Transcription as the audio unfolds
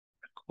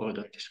we're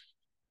doing this.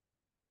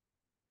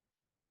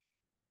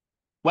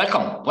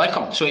 Welcome,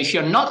 welcome. So if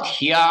you're not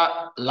here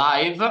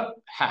live,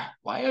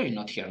 why are you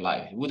not here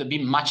live? It would have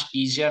been much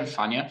easier and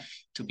funnier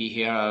to be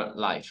here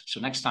live.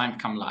 So next time,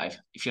 come live.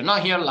 If you're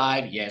not here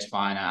live, yes,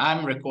 fine.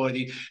 I'm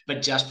recording,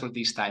 but just for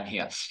this time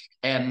here.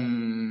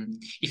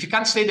 If you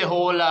can't stay the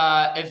whole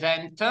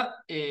event,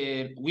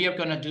 we are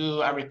going to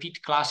do a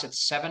repeat class at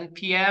 7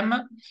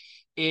 p.m.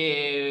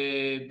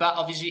 But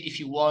obviously, if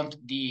you want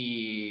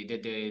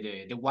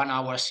the 1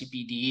 hour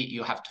CPD,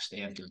 you have to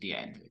stay until the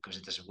end because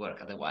it doesn't work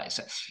otherwise.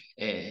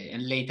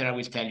 And later I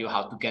will tell you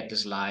how to get the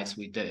slides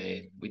with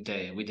the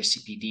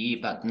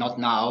CPD, but not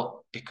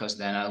now because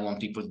then I want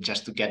people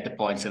just to get the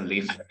points and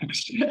leave. I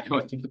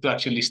want people to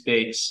actually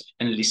stay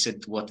and listen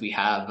to what we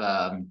have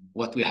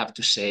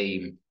to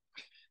say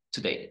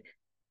today.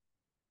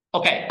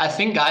 Okay, I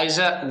think, guys,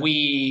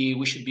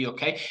 we should be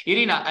okay.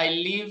 Irina, I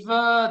leave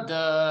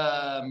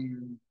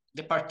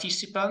the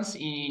participants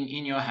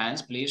in your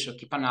hands, please. So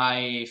keep an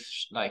eye if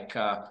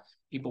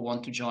people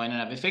want to join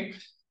and everything,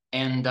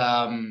 and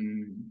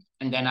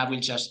then I will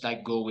just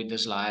go with the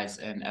slides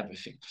and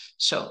everything.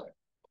 So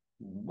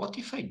what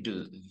if I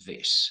do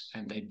this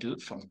and I do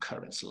from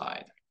current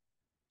slide?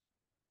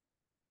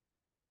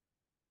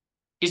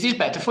 Is this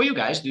better for you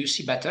guys? Do you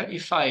see better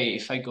if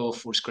I go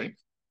full screen?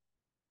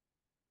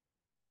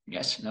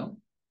 Yes, no?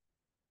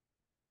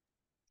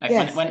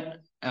 Yes.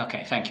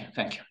 Okay, thank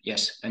you.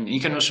 Yes, and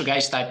you can also,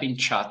 guys, type in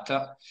chat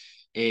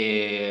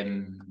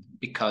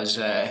because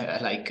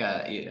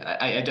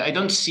I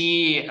don't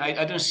see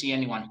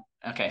anyone.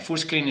 Okay, full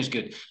screen is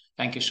good.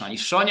 Thank you, Sonia.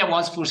 If Sonia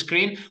wants full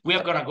screen, we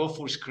are gonna go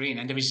full screen,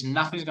 and there is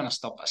nothing's gonna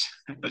stop us.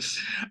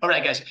 All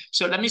right, guys.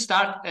 So let me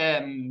start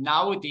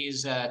now with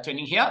this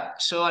training here.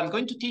 So I'm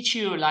going to teach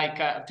you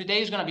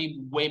today is gonna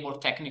be way more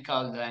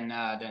technical than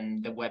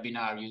the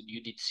webinar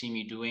you did see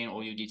me doing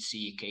or you did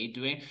see Kate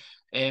doing.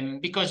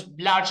 Because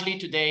largely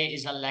today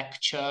is a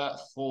lecture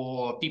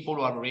for people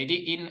who are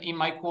already in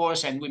my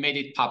course, and we made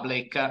it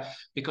public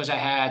because I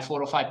had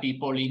 4 or 5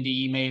 people in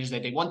the emails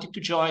that they wanted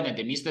to join and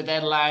they missed the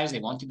deadlines, they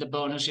wanted the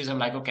bonuses. I'm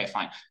like, okay,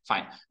 fine.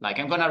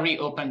 I'm gonna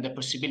reopen the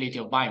possibility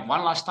of buying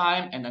one last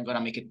time, and I'm gonna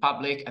make it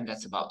public, and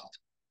that's about it.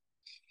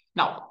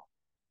 Now,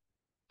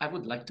 I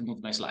would like to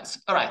move my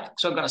slides. All right,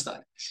 so I'm gonna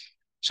start.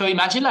 So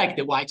imagine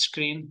the white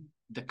screen,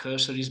 the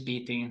cursor is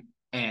beating,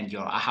 and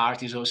your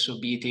heart is also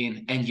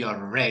beating, and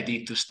you're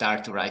ready to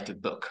start to write a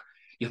book.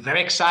 You're very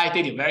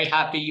excited, you're very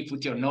happy, you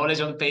put your knowledge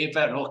on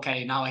paper,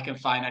 okay, now I can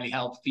finally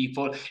help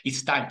people,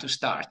 it's time to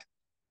start.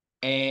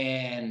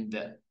 And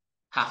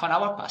half an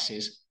hour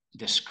passes,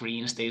 the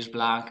screen stays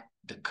blank,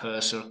 the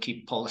cursor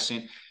keeps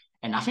pulsing,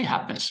 and nothing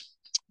happens.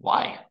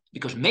 Why?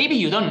 Because maybe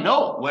you don't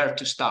know where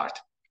to start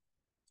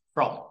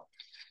from.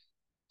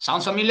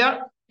 Sounds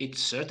familiar? It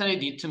certainly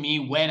did to me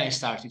when I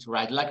started to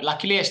write.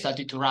 Luckily, I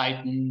started to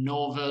write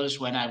novels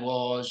when I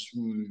was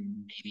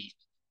maybe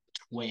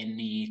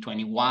 20,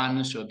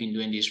 21. So I've been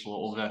doing this for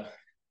over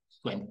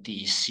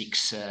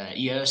 26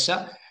 years.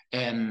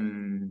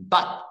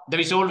 But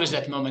there is always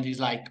that moment is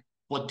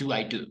what do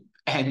I do?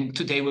 And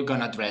today we're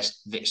going to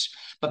address this.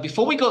 But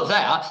before we go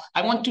there,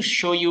 I want to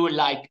show you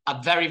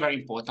a very, very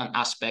important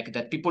aspect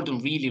that people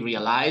don't really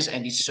realize,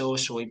 and it's so,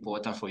 so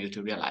important for you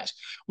to realize.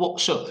 Well,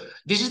 so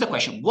this is the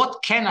question.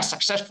 What can a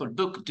successful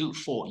book do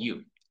for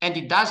you? And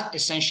it does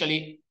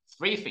essentially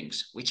 3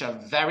 things, which are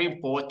very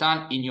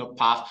important in your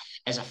path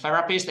as a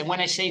therapist. And when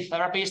I say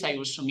therapist, I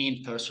also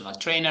mean personal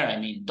trainer, I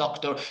mean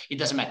doctor, it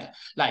doesn't matter.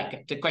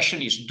 The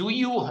question is, do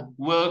you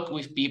work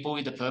with people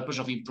with the purpose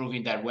of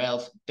improving their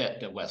wealth,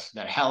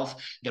 their health,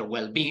 their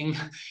well-being,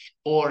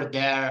 or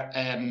their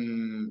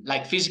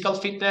physical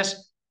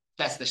fitness?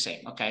 That's the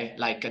same, okay?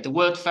 The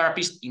word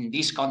therapist in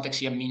this context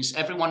here means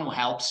everyone who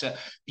helps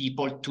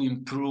people to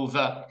improve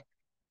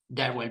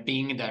their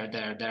well-being,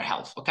 their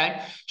health,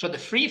 okay? So the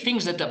 3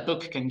 things that a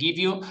book can give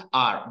you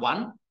are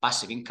 1,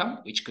 passive income,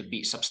 which could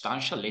be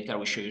substantial. Later I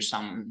will show you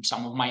some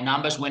of my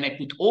numbers when I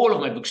put all of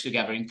my books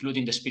together,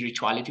 including the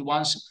spirituality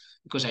ones,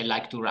 because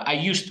I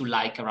used to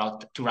write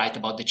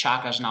about the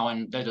chakras now,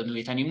 and I don't do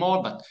it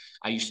anymore, but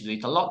I used to do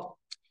it a lot.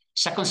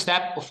 Second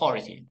step,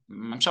 authority.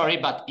 I'm sorry,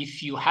 but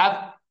if you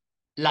have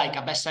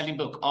a best-selling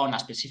book on a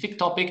specific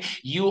topic,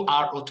 you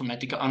are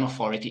automatically an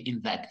authority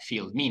in that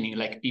field, meaning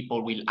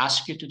people will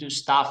ask you to do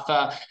stuff,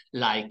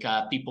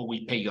 people will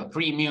pay you a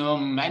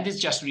premium, and it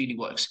just really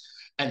works.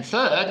 And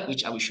third,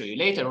 which I will show you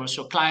later,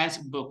 also clients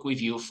book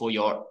with you for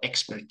your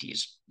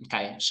expertise,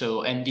 okay?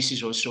 So, and this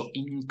is also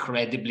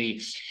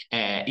incredibly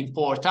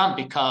important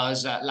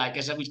because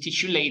as I will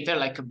teach you later,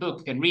 a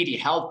book can really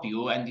help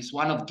you, and it's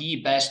one of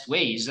the best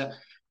ways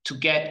to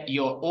get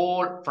your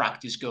whole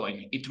practice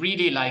going. It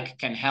really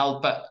can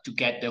help to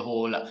get the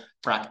whole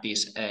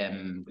practice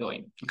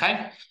going,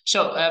 okay?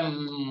 So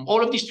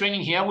all of this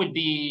training here will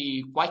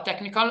be quite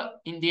technical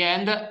in the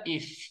end.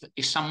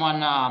 If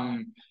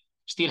someone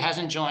still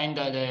hasn't joined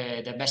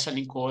the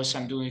best-selling course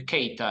I'm doing with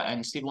Kate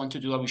and still want to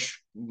do, I will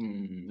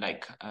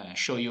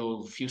show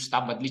you a few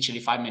stuff, but literally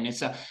 5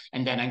 minutes,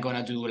 and then I'm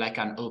gonna do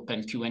an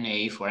open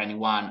Q&A for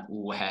anyone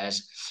who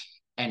has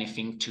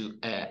anything to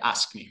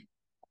ask me.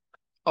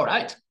 All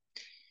right.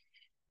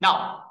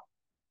 Now,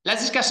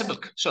 let's discuss a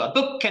book. So a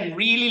book can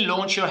really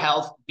launch your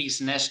health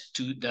business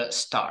to the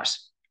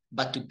stars.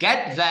 But to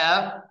get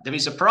there, there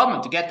is a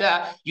problem. To get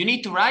there, you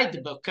need to write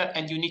the book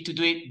and you need to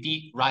do it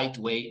the right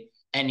way.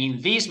 And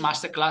in this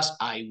masterclass,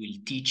 I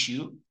will teach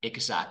you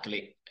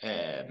exactly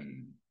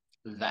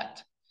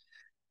that.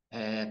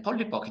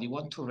 Polly Pocket, you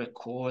want to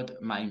record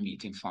my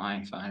meeting?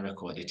 Fine,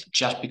 record it,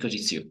 just because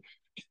it's you.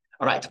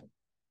 All right.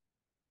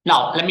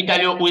 Now, let me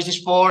tell you who is this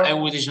for and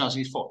who is not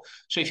this for.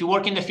 So if you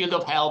work in the field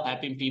of health,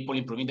 helping people,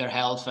 improving their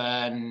health,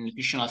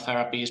 nutritional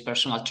therapist,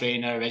 personal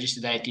trainer,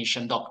 registered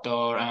dietitian,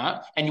 doctor,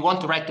 and you want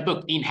to write the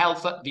book in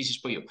health, this is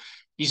for you.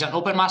 This is an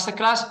open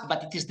masterclass,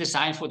 but it is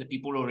designed for the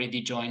people who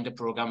already joined the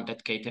program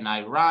that Kate and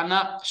I run.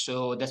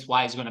 So that's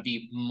why it's going to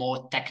be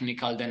more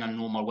technical than a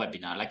normal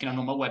webinar. Like in a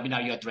normal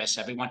webinar, you address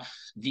everyone.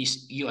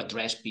 This, you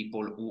address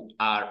people who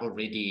are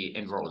already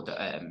enrolled.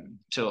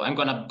 So I'm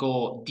going to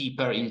go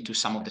deeper into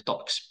some of the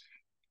topics.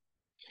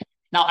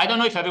 Now, I don't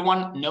know if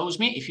everyone knows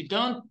me. If you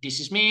don't, this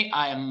is me.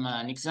 I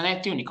am Nick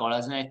Zanetti, or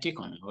Nicola Zanetti,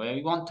 whatever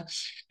you want.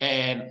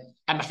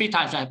 I'm a 3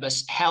 times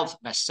health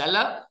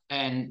bestseller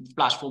and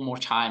plus 4 more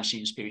times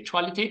in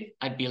spirituality.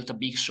 I built a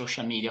big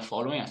social media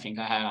following. I think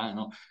I have, I don't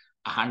know,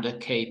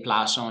 100K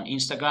plus on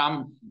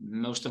Instagram.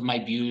 Most of my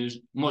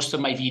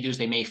videos,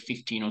 they make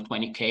 15 or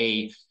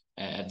 20K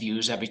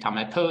views every time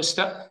I post.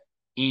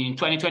 In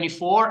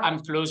 2024, I'm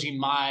closing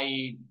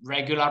my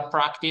regular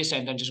practice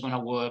and I'm just going to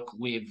work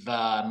with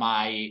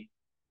my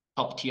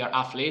top tier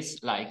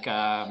athletes. Like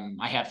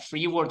I have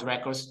 3 world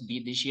records to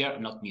beat this year.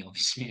 Not me,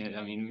 obviously.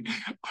 I mean,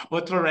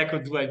 what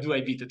record do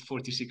I beat at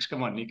 46?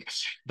 Come on, Nick.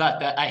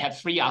 But I have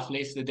 3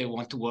 athletes that they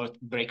want to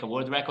break a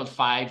world record,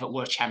 5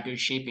 world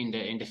championship in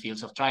the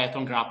fields of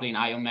triathlon, grappling,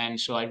 Ironman.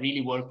 So I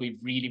really work with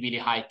really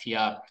high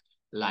tier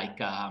like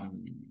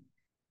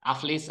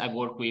athletes. I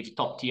work with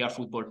top tier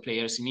football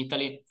players in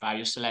Italy,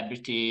 various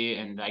celebrity,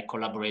 and I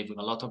collaborate with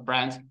a lot of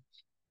brands.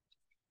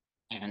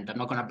 And I'm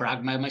not going to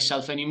brag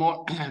myself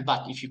anymore,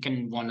 but if you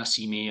can want to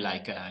see me,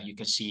 like you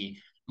can see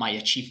my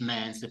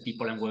achievements, the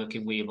people I'm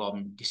working with.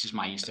 This is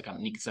my Instagram,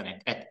 Nick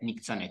Zanetti, at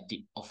Nick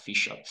Zanetti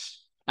Official.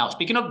 Now,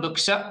 speaking of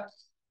books,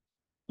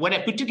 when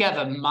I put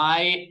together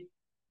my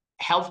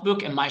health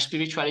book and my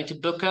spirituality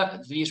book,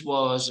 this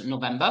was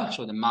November,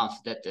 so the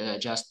month that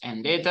just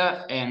ended.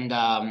 And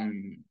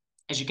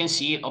as you can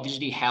see,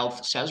 obviously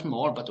health sells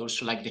more, but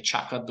also like the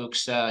chakra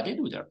books, they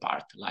do their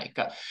part. Like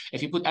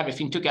if you put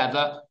everything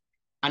together,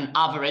 an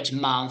average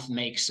month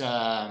makes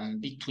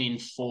between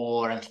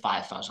 4,000 and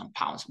 5,000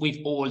 pounds with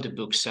all the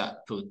books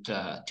put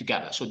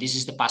together. So this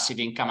is the passive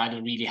income. I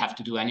don't really have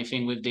to do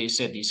anything with this.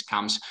 This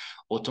comes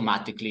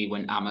automatically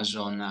when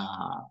Amazon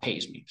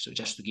pays me. So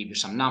just to give you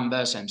some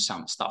numbers and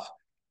some stuff.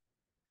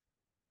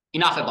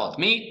 Enough about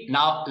me.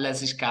 Now let's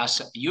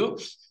discuss you.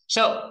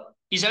 So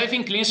is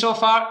everything clear so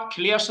far?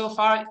 Clear so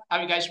far?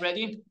 Are you guys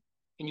ready?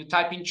 Can you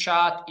type in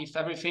chat if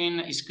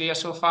everything is clear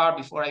so far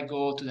before I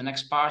go to the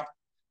next part?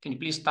 Can you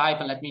please type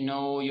and let me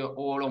know you're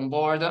all on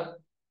board?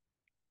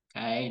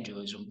 Okay, Joe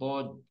is on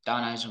board.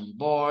 Dana is on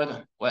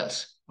board. Who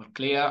else? All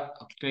clear?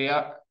 All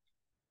clear?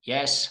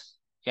 Yes.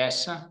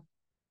 Yes.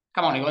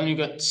 Come on, you only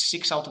got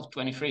 6 out of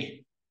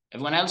 23.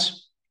 Everyone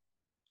else?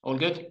 All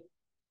good?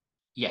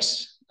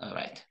 Yes. All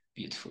right.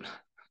 Beautiful.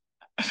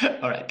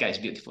 All right, guys,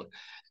 beautiful.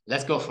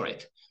 Let's go for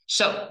it.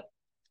 So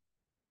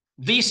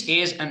this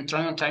is, and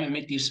trying to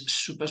make this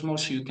super small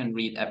so you can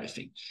read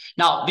everything.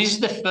 Now, this is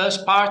the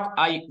first part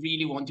I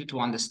really want you to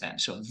understand.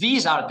 So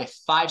these are the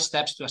 5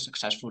 steps to a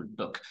successful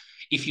book.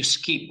 If you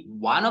skip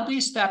one of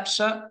these steps,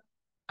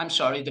 I'm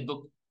sorry, the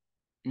book,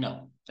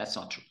 no, that's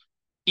not true.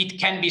 It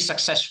can be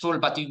successful,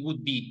 but it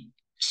would be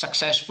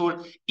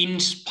successful in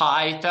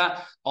spite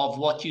of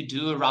what you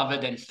do rather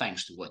than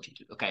thanks to what you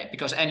do, okay?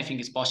 Because anything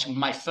is possible.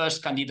 My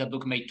first candidate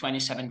book made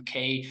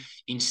 27K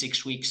in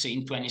 6 weeks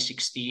in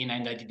 2016,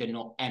 and I didn't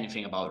know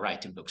anything about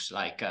writing books,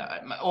 like,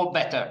 or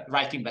better,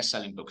 writing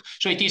best-selling books.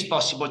 So it is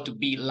possible to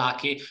be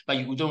lucky, but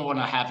you don't want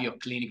to have your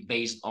clinic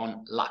based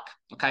on luck,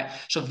 okay?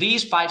 So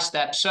these 5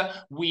 steps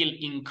will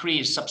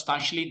increase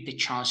substantially the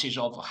chances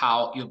of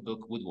how your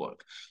book would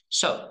work.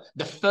 So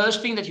the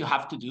first thing that you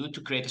have to do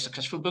to create a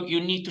successful book,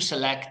 you need to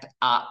select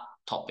a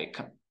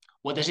topic.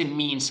 What does it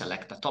mean,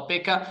 select a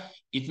topic?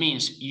 It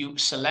means you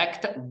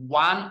select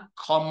one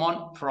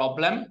common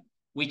problem,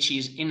 which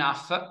is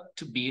enough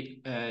to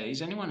be,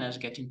 is anyone else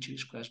getting 2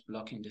 squares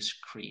blocking the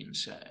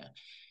screens?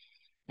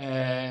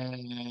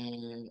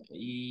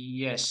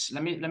 Yes,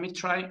 let me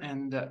try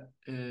and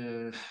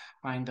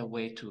find a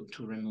way to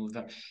remove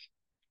them.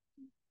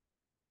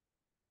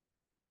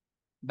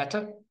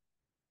 Better?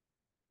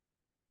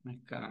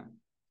 Like, are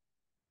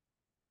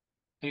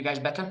you guys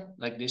better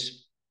like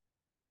this?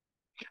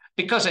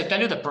 Because I tell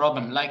you the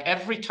problem, like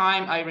every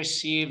time I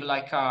receive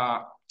like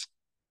a,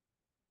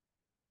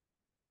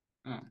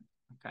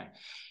 okay.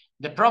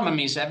 The problem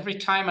is every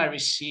time I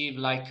receive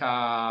like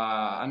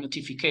a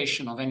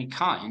notification of any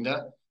kind,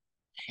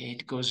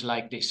 it goes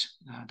like this.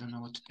 I don't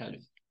know what to tell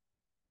you.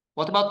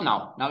 What about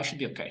now? Now it should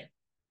be okay.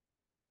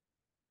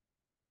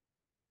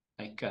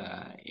 Like,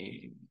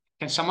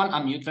 Can someone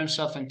unmute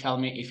themselves and tell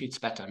me if it's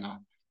better now?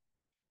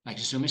 Like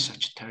Zoom is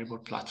such a terrible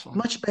platform.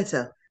 Much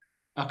better.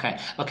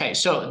 Okay.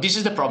 So this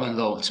is the problem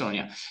though,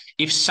 Sonia.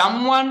 If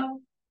someone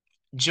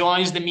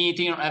joins the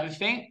meeting or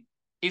everything,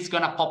 it's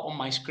gonna pop on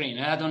my screen,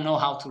 and I don't know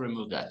how to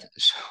remove that.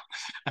 So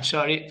I'm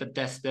sorry, but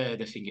that's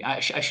the thing. I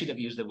should have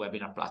used the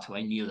webinar platform.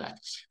 I knew that.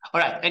 All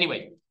right.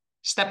 Anyway,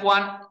 step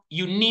one,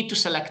 you need to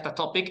select a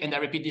topic, and I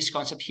repeat this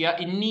concept here.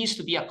 It needs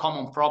to be a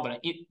common problem,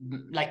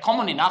 like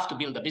common enough to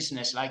build a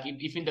business. Like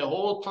if in the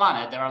whole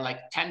planet there are like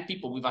 10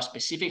 people with a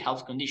specific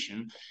health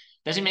condition,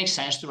 does it make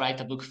sense to write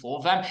a book for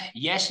them?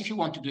 Yes, if you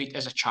want to do it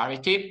as a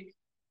charity.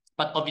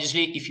 But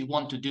obviously, if you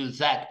want to do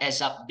that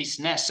as a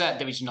business,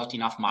 there is not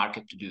enough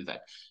market to do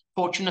that.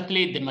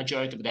 Fortunately, the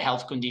majority of the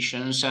health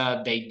conditions,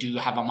 they do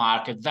have a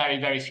market. Very,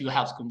 very few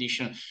health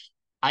conditions.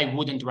 I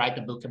wouldn't write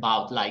a book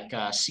about like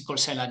sickle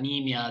cell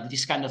anemia,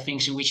 these kind of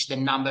things in which the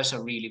numbers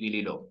are really,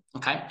 really low.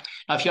 Okay.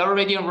 Now, if you're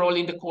already enrolled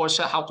in the course,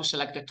 how to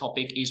select the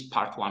topic is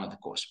part 1 of the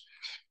course.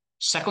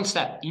 Second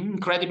step,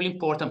 incredibly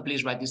important,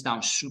 please write this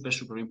down, super,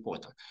 super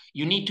important.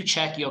 You need to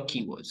check your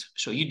keywords.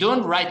 So you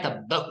don't write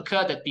a book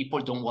that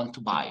people don't want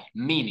to buy,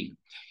 meaning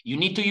you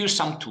need to use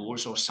some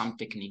tools or some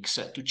techniques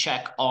to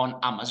check on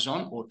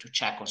Amazon or to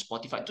check on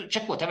Spotify, to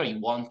check whatever you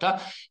want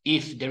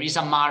if there is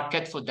a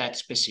market for that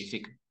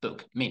specific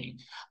book, meaning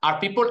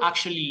are people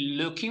actually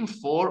looking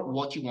for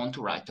what you want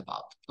to write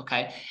about,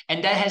 okay?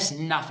 And that has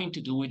nothing to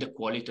do with the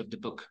quality of the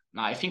book.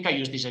 Now, I think I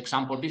used this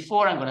example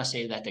before, I'm gonna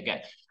say that again.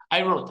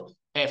 I wrote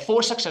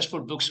 4 successful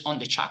books on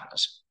the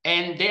chakras,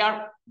 and they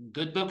are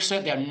good books.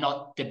 They are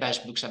not the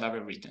best books I've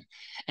ever written.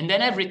 And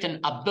then I've written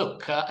a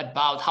book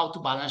about how to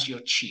balance your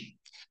chi.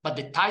 But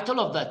the title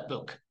of that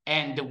book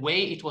and the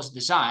way it was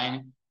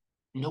designed,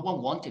 no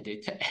one wanted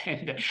it.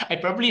 And I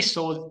probably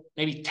sold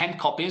maybe 10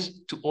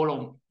 copies to all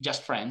of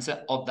just friends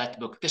of that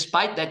book,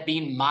 despite that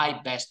being my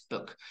best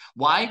book.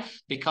 Why?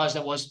 Because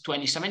that was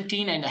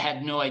 2017 and I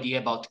had no idea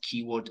about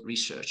keyword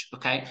research,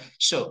 okay?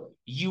 So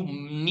you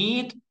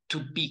need to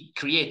be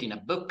creating a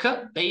book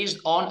based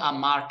on a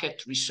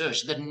market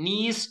research. There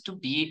needs to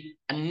be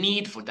a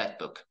need for that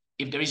book.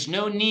 If there is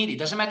no need, it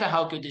doesn't matter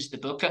how good is the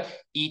book,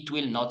 it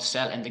will not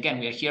sell. And again,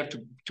 we are here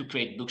to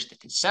create books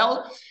that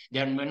sell.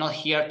 Then we're not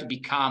here to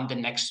become the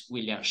next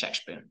William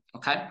Shakespeare,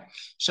 okay?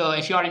 So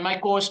if you are in my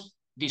course,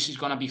 this is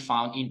gonna be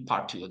found in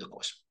part 2 of the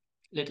course.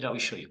 Later I will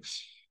show you.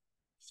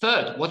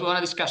 Third, what we want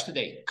to discuss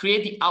today,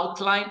 create the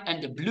outline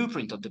and the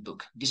blueprint of the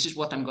book. This is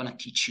what I'm going to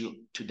teach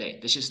you today.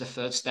 This is the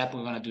third step.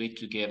 We're going to do it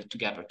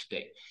together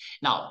today.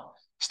 Now,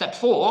 step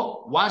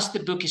 4, once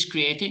the book is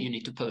created, you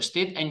need to post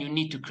it and you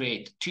need to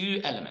create 2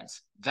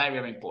 elements. Very,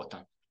 very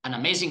important. An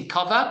amazing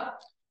cover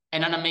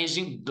and an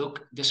amazing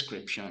book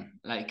description.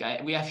 Like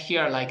we have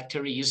here like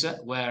Teresa,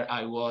 where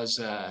I was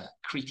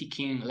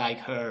critiquing like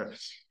her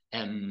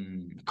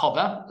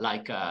cover,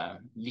 like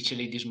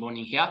literally this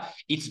morning here.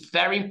 It's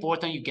very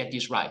important you get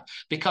this right,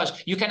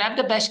 because you can have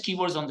the best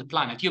keywords on the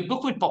planet. Your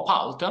book will pop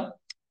out,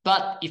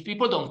 but if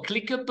people don't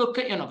click your book,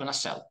 you're not going to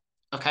sell.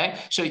 Okay,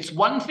 so it's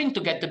one thing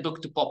to get the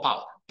book to pop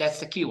out.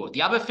 That's the keyword.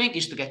 The other thing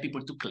is to get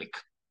people to click.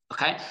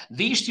 Okay,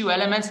 these 2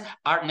 elements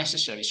are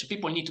necessary. So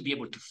people need to be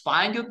able to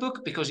find your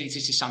book because this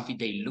is something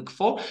they look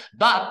for,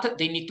 but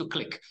they need to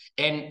click.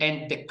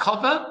 And the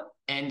cover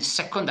and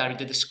secondary,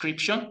 the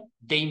description,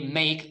 they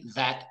make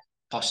that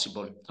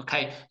possible.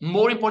 Okay,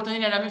 more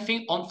important than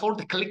everything, for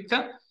the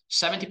clicker,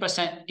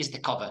 70% is the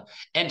cover.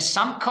 And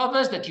some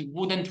covers that you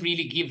wouldn't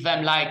really give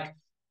them like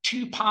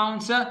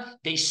 £2,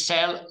 they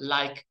sell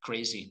like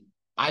crazy.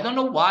 I don't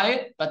know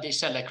why, but they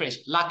sell like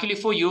crazy. Luckily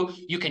for you,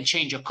 you can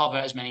change your cover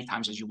as many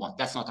times as you want.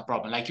 That's not a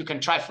problem. Like you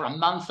can try for a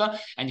month,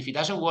 and if it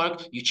doesn't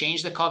work, you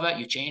change the cover,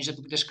 you change the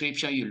book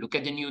description, you look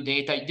at the new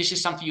data. This is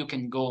something you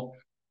can go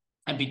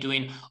and be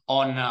doing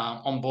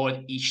on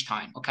board each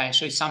time. Okay,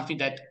 so it's something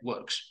that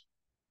works.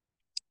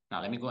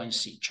 Now let me go and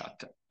see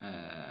chat.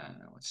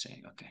 What's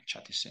saying? Okay,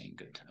 chat is saying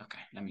good. Okay,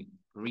 let me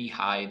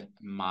re-hide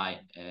my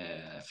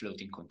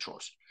floating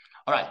controls.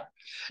 All right,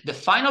 the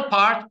final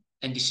part,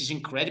 and this is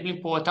incredibly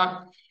important,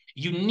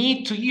 you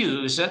need to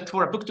use,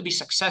 for a book to be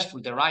successful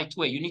the right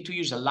way, you need to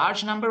use a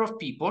large number of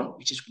people,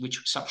 which is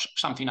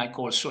something I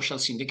call social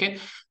syndicate,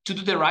 to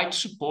do the right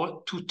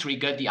support to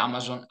trigger the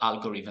Amazon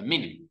algorithm.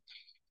 Meaning,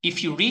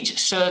 if you reach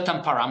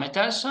certain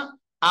parameters,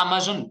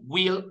 Amazon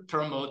will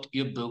promote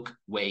your book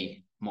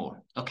way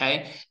more,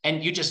 okay?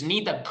 And you just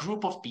need a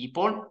group of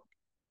people,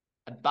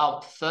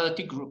 about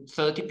 30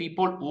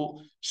 people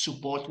who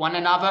support one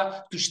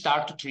another to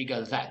start to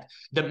trigger that.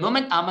 The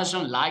moment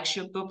Amazon likes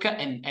your book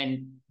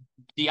and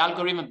the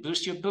algorithm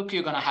boosts your book,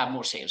 you're going to have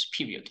more sales,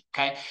 period.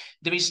 Okay.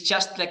 There is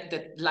just like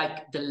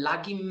the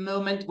lagging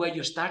moment where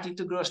you're starting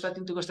to grow.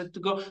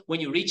 When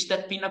you reach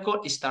that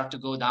pinnacle, it starts to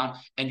go down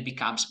and it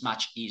becomes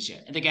much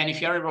easier. And again,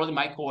 if you're enrolled in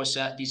my course,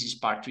 this is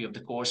part 3 of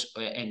the course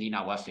and in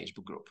our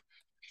Facebook group.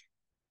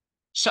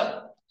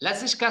 So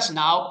let's discuss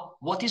now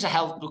what is a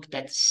health book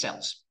that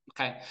sells.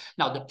 Okay.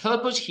 Now the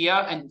purpose here,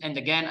 and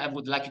again, I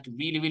would like you to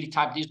really, really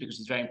type this because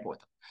it's very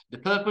important. The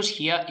purpose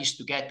here is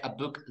to get a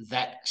book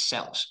that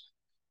sells.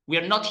 We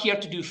are not here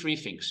to do free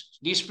things.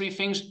 These free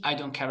things I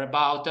don't care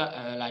about.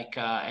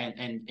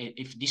 And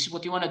if this is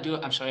what you want to do,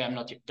 I'm sorry, I'm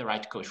not the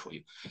right coach for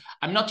you.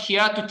 I'm not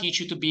here to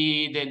teach you to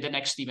be the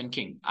next Stephen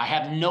King. I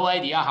have no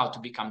idea how to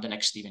become the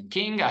next Stephen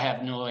King. I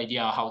have no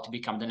idea how to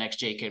become the next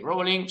J.K.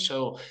 Rowling.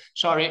 So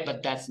sorry,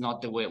 but that's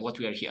not the way what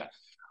we are here.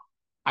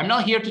 I'm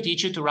not here to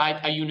teach you to write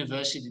a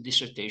university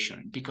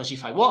dissertation, because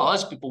if I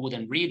was, people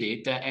wouldn't read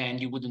it and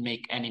you wouldn't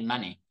make any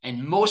money.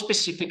 And more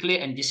specifically,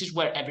 and this is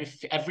where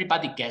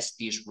everybody gets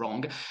this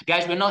wrong,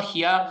 guys, we're not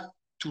here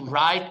to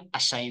write a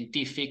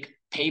scientific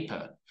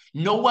paper.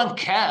 No one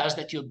cares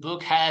that your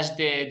book has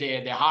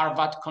the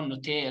Harvard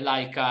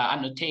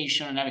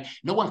annotation and everything.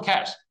 No one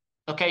cares.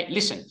 Okay,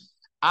 listen,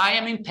 I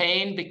am in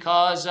pain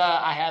because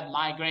I have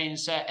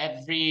migraines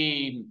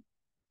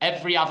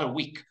every other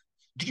week.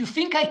 Do you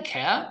think I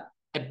care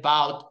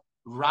about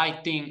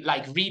reading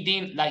like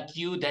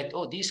you that,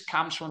 oh, this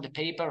comes from the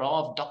paper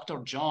of Dr.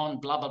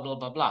 John, blah, blah, blah,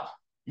 blah, blah?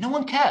 No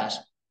one cares.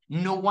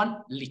 No one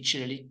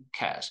literally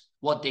cares.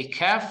 What they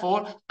care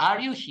for,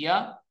 are you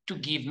here to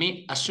give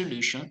me a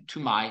solution to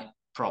my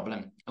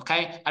problem?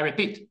 Okay, I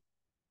repeat,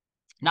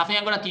 nothing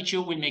I'm going to teach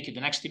you will make you the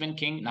next Stephen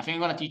King. Nothing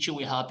I'm going to teach you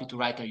will help you to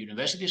write a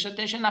university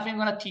dissertation. Nothing I'm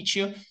going to teach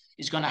you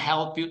is going to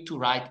help you to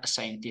write a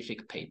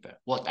scientific paper.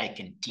 What I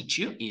can teach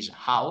you is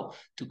how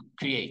to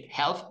create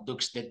health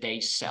books that they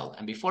sell.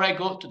 And before I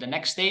go to the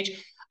next stage,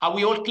 are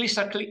we all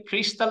crystal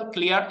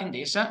clear in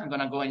this? I'm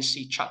going to go and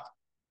see chat.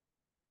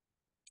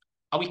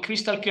 Are we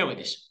crystal clear with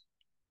this?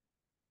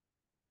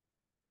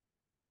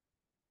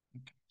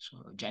 Okay. So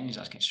Jen is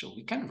asking, so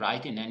we can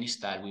write in any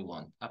style we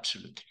want.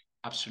 Absolutely.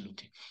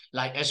 Absolutely.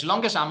 Like, as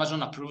long as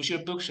Amazon approves your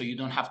book, so you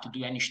don't have to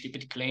do any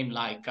stupid claim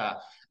like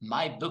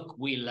my book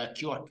will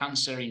cure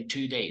cancer in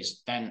 2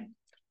 days, then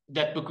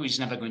that book is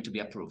never going to be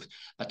approved.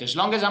 But as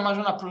long as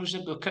Amazon approves the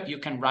book, you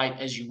can write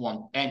as you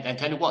want. And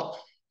tell you what,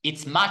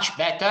 it's much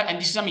better. And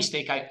this is a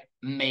mistake I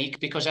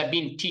make because I've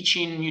been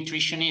teaching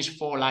nutritionists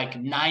for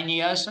like 9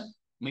 years,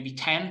 maybe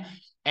 10.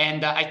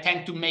 And I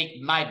tend to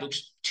make my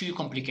books too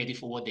complicated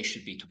for what they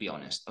should be, to be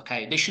honest.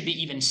 Okay, they should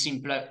be even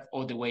simpler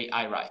or the way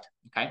I write.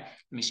 Okay,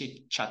 let me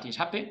see. Chat is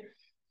happy.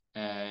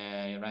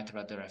 Write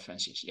about the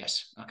references.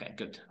 Yes. Okay,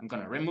 good. I'm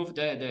gonna remove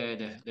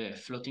the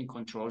floating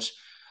controls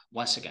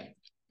once again.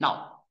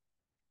 Now,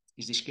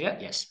 is this clear?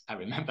 Yes, I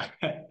remember.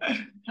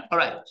 All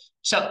right.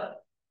 So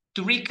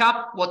to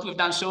recap what we've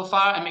done so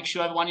far and make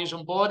sure everyone is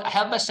on board, A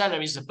Health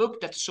Bestseller is a book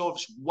that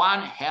solves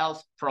one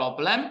health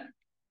problem.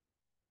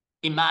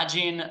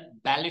 Imagine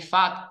belly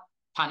fat,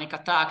 panic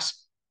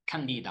attacks,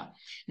 candida.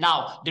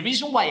 Now, the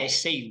reason why I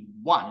say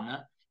one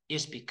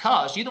is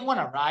because you don't want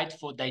to write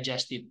for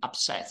digestive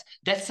upsets.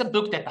 That's a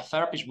book that a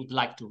therapist would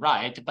like to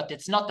write, but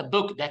it's not a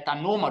book that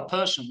a normal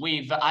person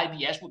with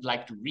IBS would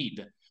like to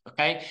read.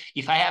 Okay,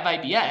 if I have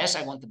IBS,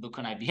 I want a book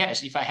on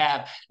IBS. If I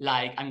have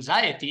like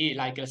anxiety,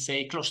 like let's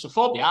say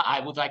claustrophobia, I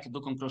would like a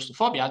book on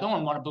claustrophobia. I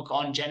don't want a book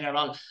on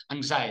general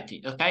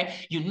anxiety. Okay,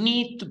 you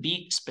need to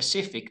be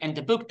specific, and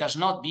the book does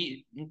not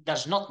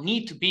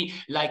need to be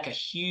like a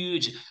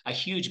huge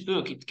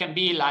book. It can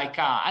be like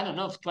I don't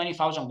know,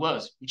 20,000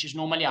 words, which is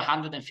normally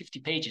 150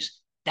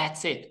 pages.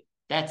 That's it.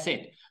 That's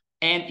it.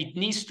 And it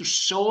needs to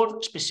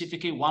solve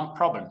specifically one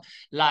problem,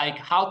 like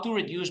how to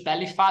reduce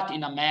belly fat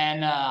in a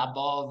man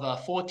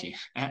above 40.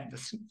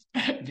 That's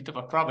a bit of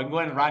a problem. Go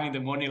and run in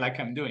the morning like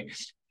I'm doing.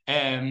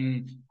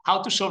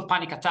 How to solve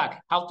panic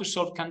attack, how to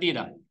solve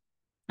candida,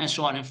 and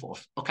so on and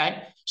forth.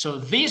 Okay, so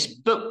this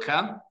book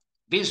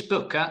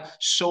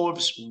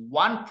solves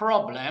one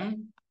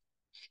problem.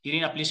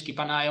 Irina, please keep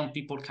an eye on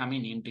people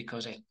coming in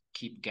because I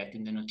keep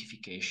getting the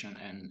notification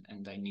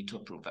and I need to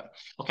approve them.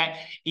 Okay,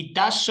 it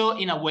does so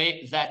in a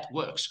way that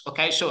works.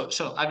 Okay, so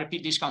I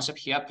repeat this concept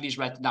here. Please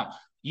write it down.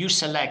 You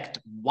select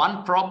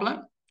one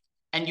problem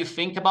and you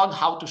think about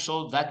how to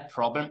solve that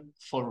problem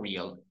for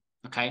real.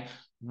 Okay,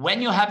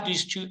 when you have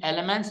these two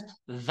elements,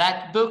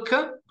 that book,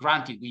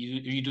 granted,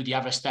 you do the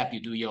other step, you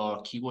do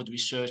your keyword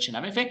research and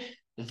everything,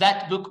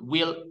 that book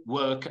will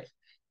work.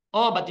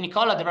 Oh, but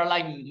Nicola, there are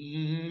like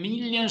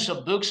millions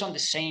of books on the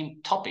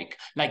same topic.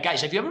 Like,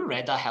 guys, have you ever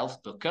read a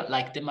health book?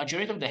 Like the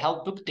majority of the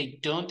health book, they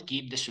don't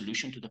give the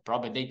solution to the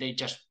problem. They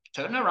just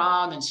turn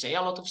around and say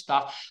a lot of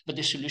stuff, but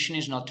the solution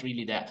is not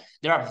really there.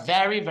 There are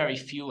very, very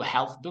few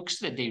health books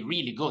that they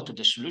really go to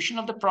the solution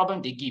of the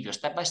problem. They give you a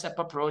step-by-step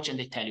approach and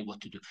they tell you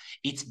what to do.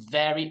 It's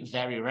very,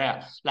 very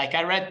rare. Like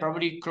I read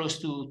probably close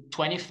to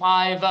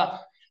 25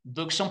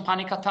 books on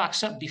panic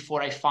attacks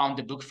before I found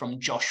the book from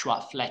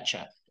Joshua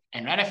Fletcher.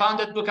 And when I found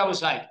that book, I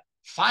was like,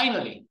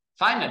 finally,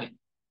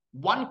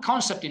 one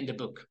concept in the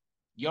book.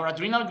 Your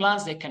adrenal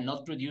glands, they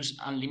cannot produce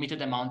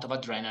unlimited amount of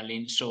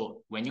adrenaline.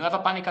 So when you have a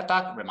panic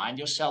attack, remind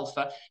yourself,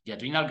 the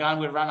adrenal gland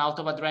will run out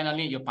of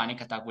adrenaline, your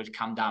panic attack will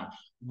come down.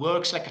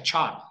 Works like a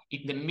charm.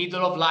 In the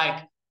middle of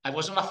like, I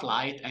was on a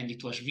flight and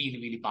it was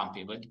really, really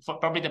bumpy, but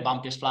probably the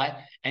bumpiest flight.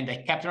 And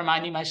I kept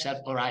reminding myself,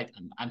 all right,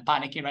 I'm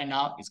panicking right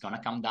now, it's going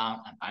to come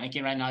down. I'm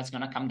panicking right now, it's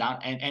going to come down.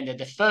 And at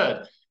the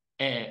third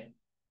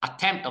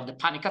attempt of the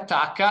panic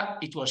attack,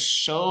 it was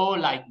so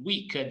like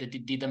weak that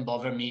it didn't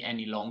bother me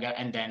any longer.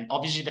 And then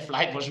obviously the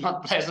flight was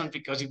not pleasant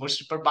because it was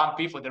super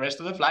bumpy for the rest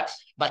of the flight,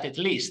 but at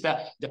least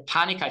the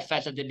panic I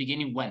felt at the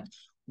beginning went.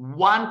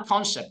 One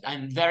concept,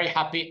 I'm very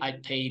happy I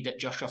paid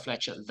Joshua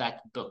Fletcher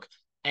that book.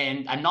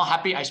 And I'm not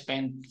happy I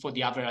spent for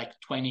the other like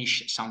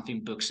 20-ish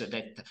something books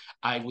that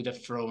I would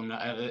have thrown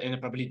and I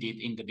probably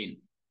did in the bin.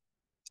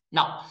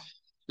 Now,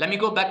 let me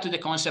go back to the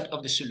concept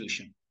of the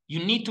solution.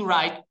 You need to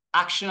write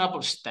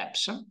actionable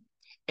steps,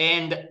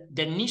 and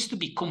there needs to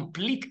be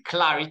complete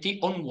clarity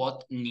on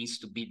what needs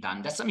to be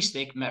done. That's a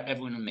mistake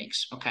everyone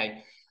makes,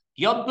 okay?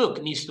 Your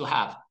book needs to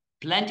have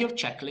plenty of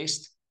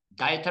checklists,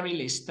 dietary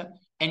list,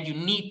 and you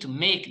need to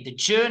make the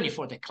journey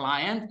for the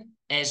client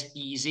as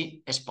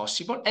easy as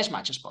possible, as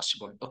much as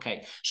possible,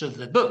 okay? So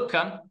the book,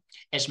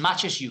 as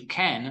much as you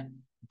can,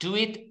 do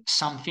it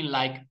something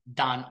like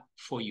done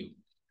for you.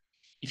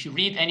 If you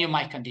read any of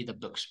my Candida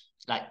books,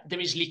 like there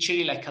is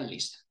literally like a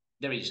list.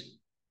 There is,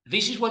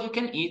 this is what you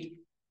can eat,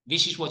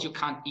 this is what you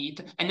can't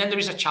eat. And then there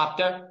is a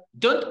chapter,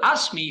 don't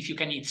ask me if you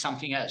can eat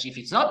something else. If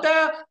it's not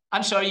there,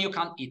 I'm sorry, you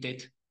can't eat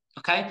it,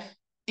 okay?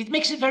 It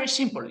makes it very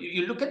simple.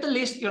 You look at the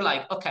list, you're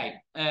like, okay,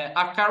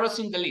 are carrots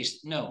in the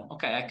list? No,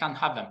 okay, I can't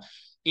have them.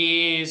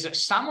 Is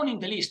salmon in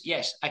the list?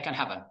 Yes, I can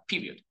have them,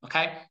 period,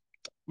 okay?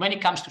 When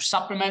it comes to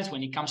supplements,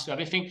 when it comes to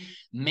everything,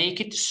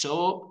 make it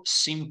so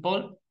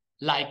simple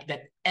like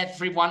that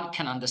everyone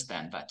can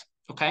understand that,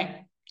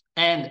 okay?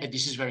 And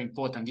this is very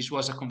important. This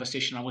was a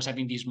conversation I was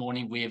having this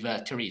morning with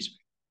Therese.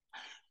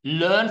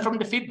 Learn from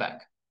the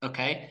feedback,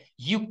 okay?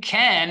 You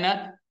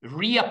can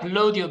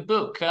re-upload your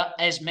book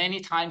as many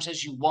times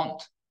as you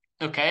want,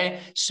 okay?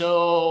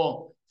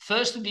 So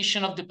first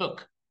edition of the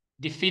book,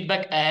 the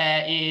feedback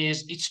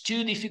is, it's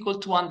too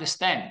difficult to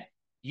understand.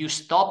 You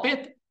stop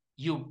it,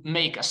 you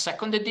make a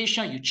second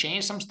edition, you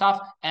change some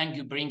stuff, and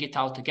you bring it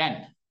out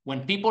again.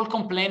 When people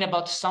complain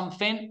about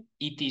something,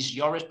 it is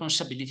your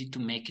responsibility to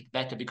make it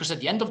better. Because at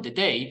the end of the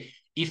day,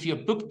 if your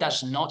book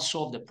does not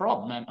solve the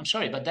problem, I'm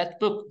sorry, but that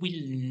book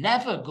will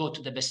never go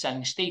to the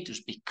best-selling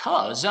status,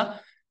 because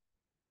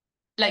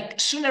like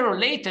sooner or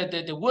later,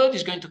 the word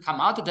is going to come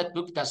out that that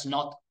book does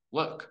not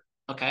work,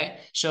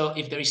 okay? So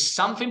if there is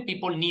something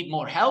people need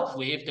more help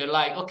with, they're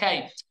like,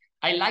 okay,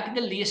 I like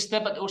the list,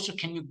 but also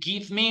can you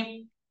give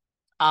me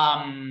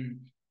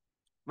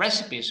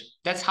recipes?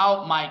 That's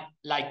how my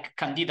like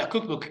Candida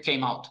cookbook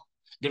came out.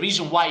 The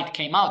reason why it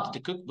came out, the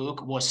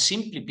cookbook, was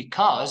simply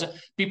because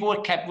people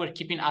were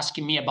keeping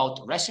asking me about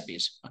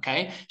recipes,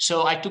 okay?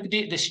 So I took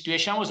the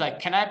situation, I was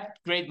like, can I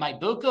upgrade my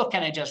book or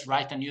can I just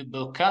write a new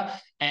book?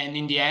 And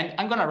in the end,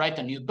 I'm gonna write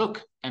a new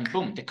book, and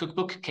boom, the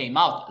cookbook came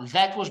out.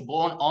 That was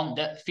born on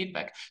the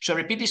feedback. So I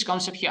repeat this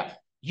concept here.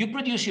 You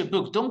produce your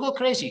book, don't go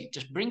crazy,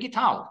 just bring it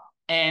out.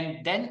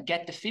 And then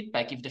get the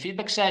feedback. If the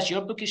feedback says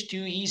your book is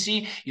too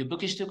easy, your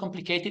book is too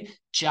complicated,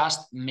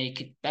 just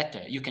make it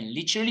better. You can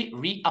literally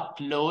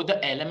re-upload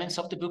the elements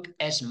of the book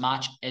as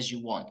much as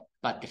you want.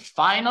 But the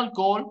final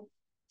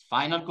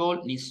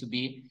goal needs to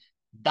be,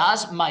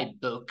 does my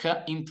book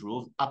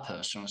improve a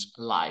person's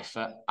life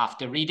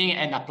after reading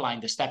and applying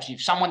the steps?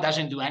 If someone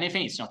doesn't do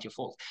anything, it's not your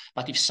fault.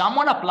 But if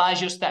someone applies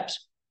your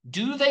steps,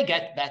 do they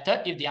get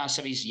better? If the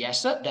answer is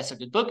yes, that's a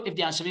good book. If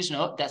the answer is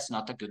no, that's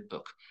not a good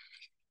book.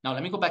 Now,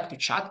 let me go back to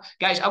chat.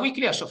 Guys, are we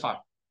clear so far?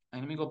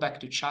 And let me go back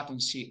to chat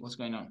and see what's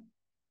going on.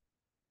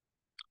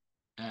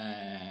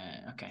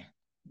 Okay.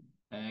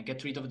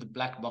 Get rid of the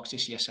black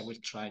boxes. Yes, I will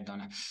try,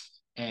 Donna.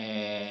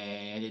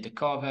 I did the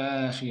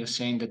cover. So you're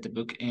saying that the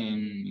book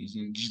is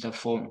in digital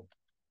form.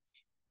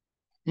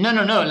 No.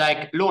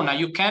 Like, Lorna,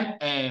 you can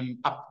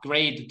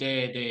upgrade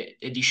the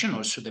edition,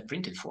 also the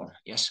printed form.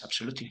 Yes,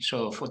 absolutely.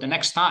 So for the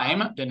next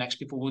time, the next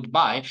people would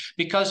buy,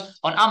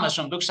 because on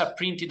Amazon, books are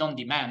printed on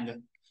demand.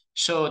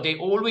 So they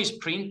always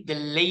print the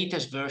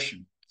latest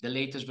version,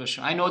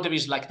 I know there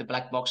is like the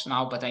black box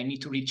now, but I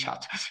need to read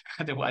chat.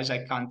 Otherwise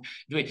I can't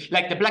do it.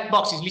 Like the black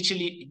box is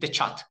literally the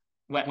chat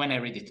when I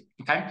read it,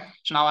 okay?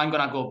 So now I'm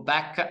gonna go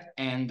back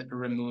and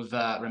remove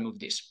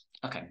this.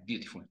 Okay,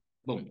 beautiful,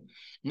 boom.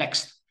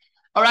 Next.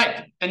 All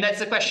right, and that's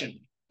the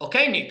question.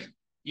 Okay, Nick,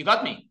 you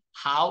got me.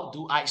 How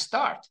do I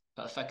start?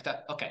 Perfect,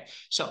 okay.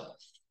 So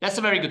that's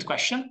a very good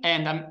question.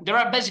 And there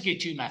are basically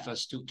two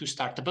methods to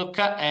start a book,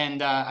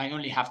 and I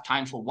only have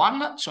time for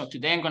one. So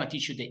today I'm going to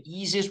teach you the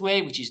easiest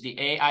way, which is the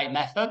AI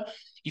method.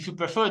 If you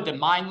prefer the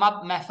mind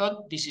map method,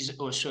 this is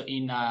also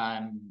in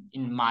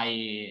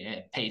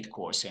my paid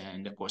course,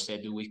 and the course I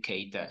do with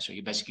Kate. So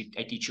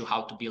I teach you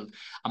how to build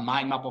a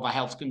mind map of a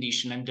health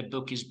condition, and the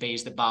book is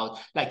based about,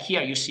 like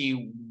here you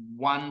see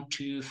 1,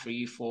 2,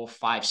 3, 4,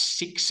 5,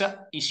 6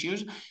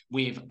 issues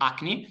with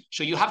acne.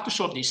 So you have to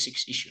solve these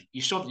 6 issues.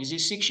 You solve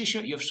these 6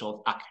 issues, you've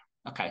solved acne.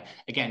 Okay.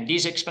 Again,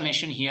 this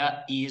explanation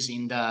here is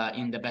in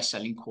the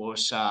best-selling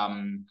course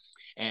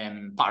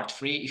part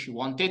 3 if you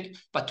want it.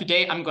 But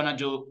today I'm gonna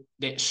do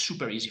the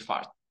super easy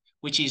part,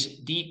 which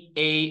is the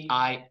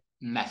AI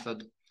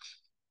method.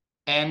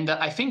 And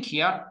I think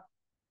here,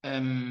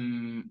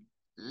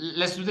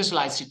 let's do the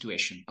slide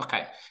situation.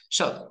 Okay.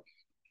 So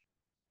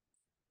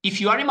if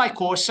you are in my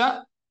course,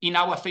 in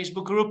our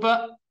Facebook group,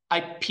 I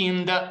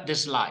pinned the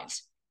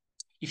slides.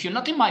 If you're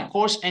not in my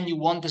course and you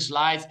want the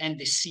slides and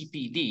the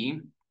CPD,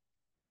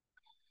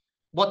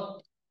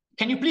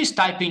 can you please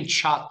type in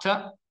chat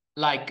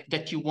like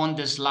that you want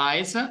the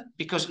slides?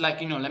 Because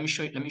like, let me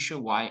show you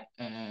why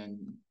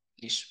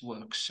this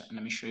works.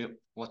 Let me show you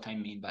what I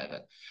mean by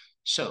that.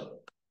 So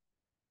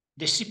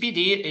the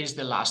CPD is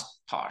the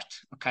last part,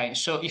 okay?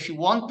 So if you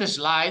want the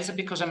slides,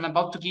 because I'm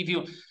about to give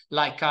you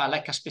like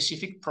a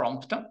specific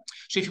prompt.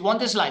 So if you want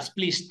the slides,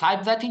 please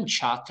type that in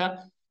chat.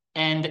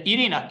 And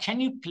Irina,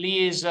 can you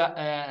please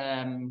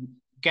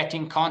get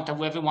in contact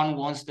with everyone who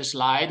wants the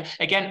slide?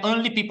 Again,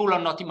 only people who are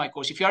not in my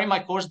course. If you're in my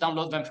course,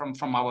 download them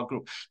from our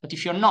group. But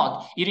if you're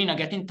not, Irina,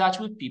 get in touch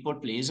with people,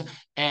 please,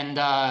 and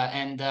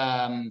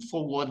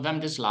forward them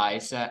the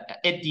slides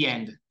at the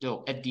end,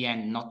 though, at the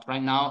end, not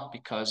right now,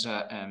 because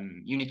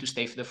you need to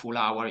stay for the full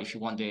hour if you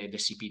want the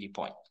CPD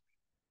point.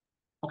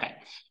 Okay,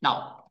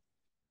 now,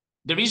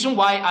 the reason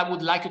why I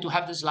would like you to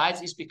have the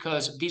slides is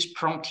because this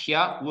prompt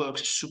here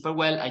works super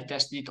well. I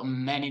tested it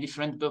on many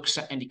different books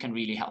and it can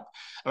really help.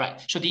 All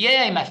right, so the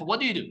AI method, what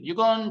do? You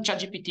go on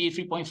ChatGPT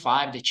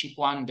 3.5, the cheap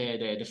one,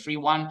 the free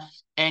one,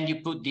 and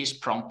you put this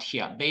prompt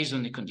here based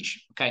on the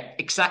condition, okay?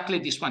 Exactly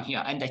this one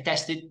here. And I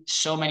tested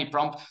so many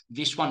prompts.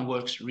 This one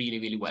works really,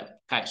 really well,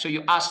 okay? So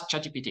you ask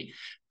ChatGPT,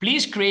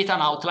 please create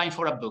an outline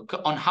for a book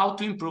on how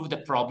to improve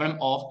the problem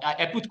of,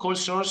 I put cold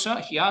source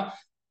here,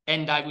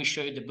 and I will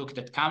show you the book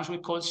that comes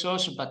with cold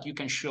source, but you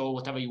can show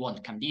whatever you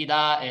want,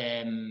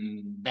 candida,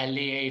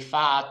 belly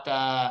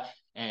fat,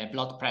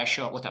 blood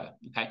pressure, whatever,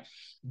 okay?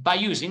 By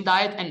using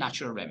diet and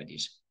natural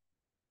remedies.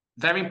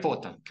 Very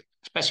important,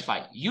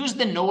 specify, use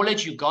the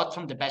knowledge you got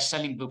from the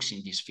best-selling books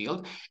in this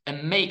field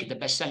and make the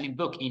best-selling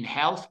book in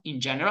health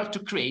in general to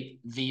create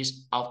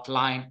this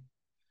outline.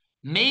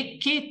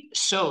 Make it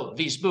so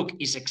this book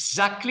is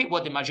exactly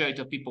what the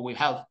majority of people with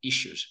health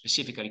issues,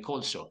 specifically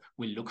cold sore,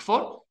 will look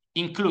for.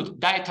 Include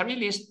dietary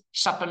list,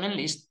 supplement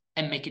list,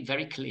 and make it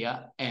very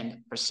clear and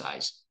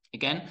precise.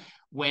 Again,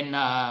 when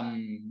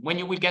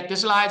you will get the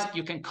slides,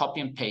 you can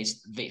copy and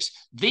paste this.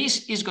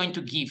 This is going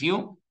to give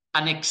you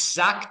an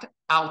exact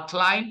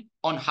outline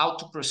on how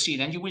to proceed.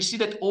 And you will see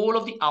that all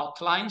of the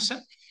outlines,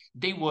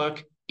 they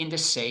work in the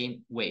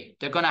same way.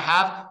 They're going to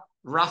have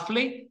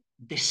roughly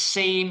the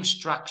same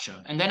structure.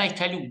 And then I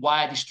tell you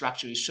why the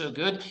structure is so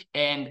good.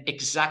 And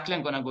exactly,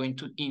 I'm going to go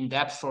into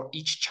in-depth for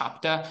each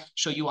chapter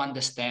so you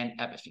understand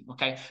everything,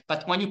 okay?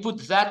 But when you put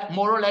that,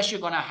 more or less,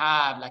 you're going to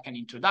have like an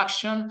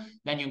introduction.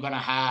 Then you're going to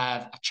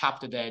have a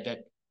chapter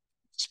that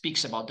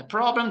speaks about the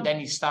problem. Then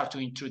you start to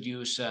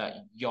introduce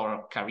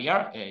your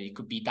career. It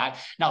could be diet.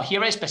 Now,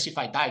 here I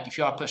specify diet. If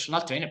you're a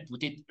personal trainer,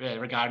 put it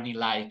regarding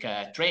like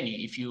training.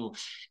 If you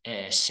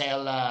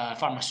sell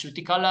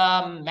pharmaceutical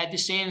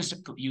medicines,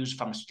 use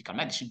pharmaceutical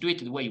medicine. Do it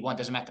the way you want,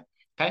 doesn't matter,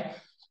 okay?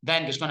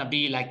 Then there's going to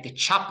be like the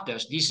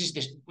chapters.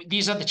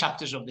 These are the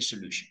chapters of the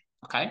solution,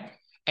 okay?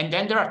 And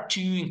then there are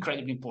two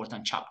incredibly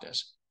important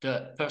chapters: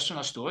 the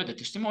personal story, the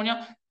testimonial,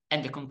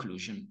 and the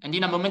conclusion. And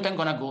in a moment, I'm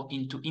going to go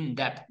into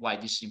in-depth why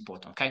this is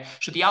important, okay?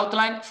 So the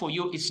outline for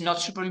you is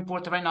not super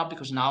important right now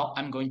because now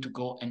I'm going to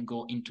go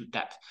into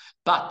depth.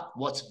 But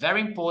what's very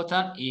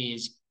important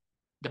is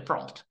the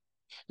prompt.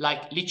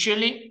 Like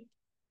literally,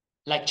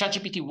 like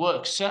ChatGPT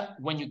works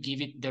when you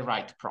give it the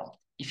right prompt.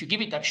 If you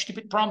give it a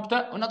stupid prompt,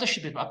 or not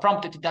a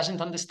prompt that it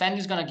doesn't understand,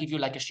 it's going to give you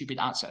like a stupid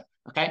answer,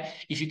 okay?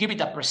 If you give it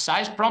a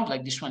precise prompt,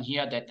 like this one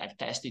here that I've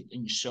tested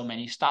in so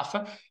many stuff,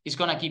 it's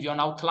going to give you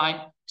an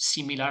outline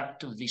similar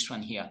to this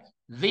one here.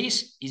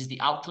 This is the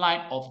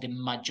outline of the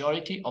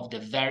majority of the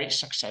very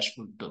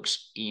successful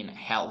books in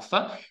health.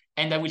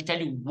 And I will tell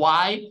you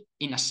why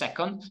in a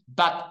second,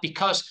 but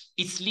because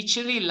it's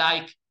literally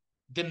like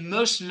the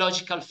most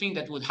logical thing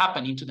that would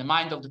happen into the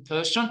mind of the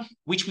person,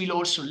 which will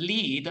also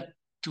lead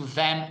to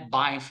them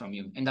buying from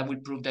you. And I will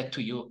prove that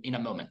to you in a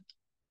moment.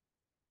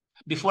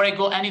 Before I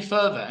go any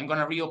further, I'm going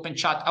to reopen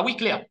chat. Are we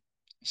clear? I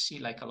see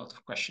like a lot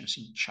of questions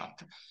in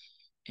chat.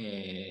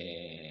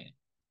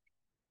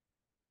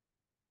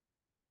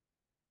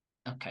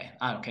 Okay.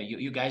 Okay.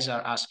 You guys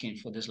are asking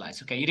for the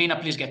slides. Okay. Irina,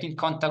 please get in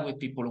contact with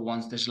people who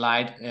want the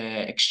slide,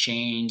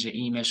 exchange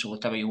emails or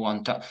whatever you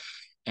want,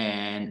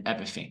 and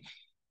everything.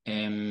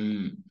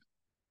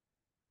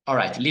 All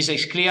right, Lisa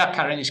is clear,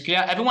 Karen is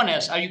clear. Everyone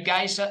else, are you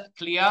guys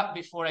clear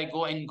before I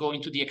go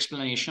into the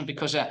explanation?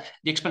 Because the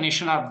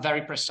explanation are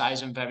very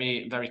precise and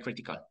very, very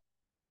critical.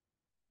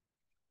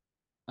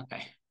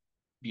 Okay,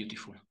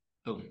 beautiful.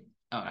 Boom.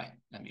 All right,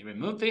 let me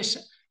remove this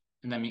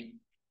and let me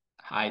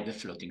hide the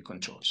floating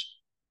controls.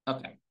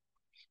 Okay.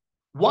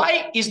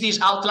 Why is this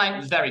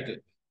outline very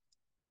good?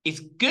 It's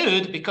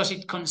good because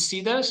it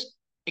considers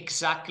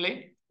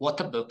exactly what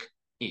a book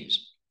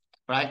is,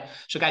 right?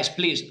 So guys,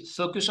 please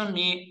focus on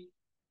me.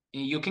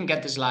 You can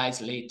get the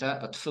slides later,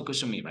 but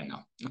focus on me right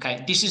now,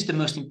 okay? This is the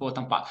most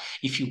important part.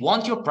 If you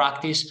want your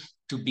practice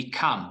to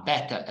become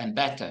better and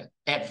better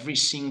every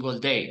single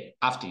day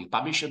after you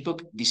publish a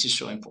book, this is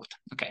so important,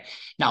 okay?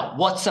 Now,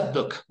 what's a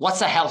book?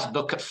 What's a health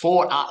book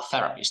for a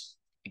therapist?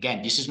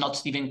 Again, this is not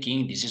Stephen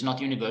King. This is not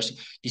university.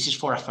 This is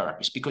for a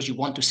therapist because you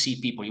want to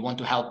see people. You want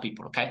to help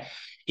people, okay?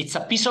 It's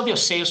a piece of your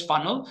sales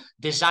funnel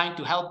designed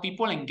to help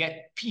people and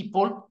get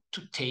people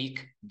to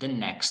take the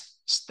next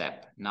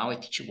step. Now I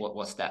teach you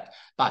what's that.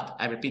 But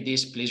I repeat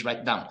this, please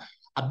write down.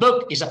 A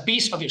book is a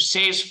piece of your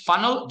sales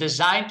funnel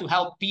designed to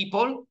help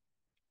people,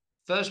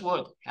 first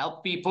word,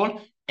 help people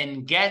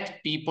and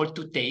get people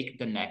to take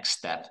the next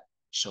step.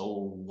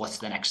 So what's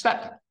the next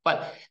step?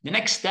 Well, the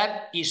next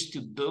step is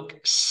to book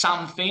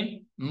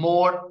something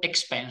more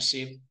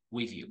expensive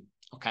with you,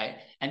 okay?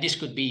 And this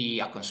could be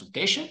a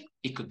consultation,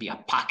 it could be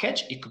a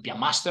package, it could be a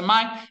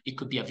mastermind, it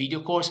could be a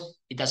video course,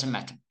 it doesn't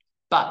matter.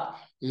 But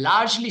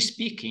largely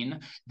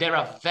speaking, there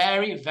are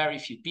very, very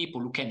few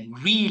people who can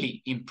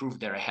really improve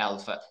their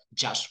health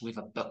just with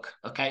a book,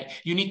 okay?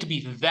 You need to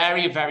be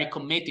very, very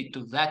committed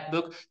to that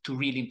book to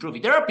really improve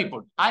it. There are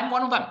people, I'm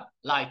one of them,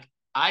 like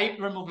I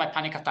removed my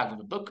panic attacks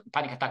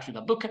with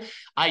a book.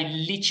 I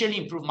literally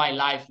improved my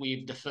life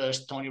with the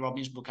first Tony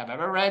Robbins book I've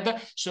ever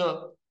read.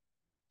 So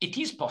it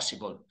is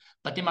possible,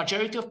 but the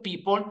majority of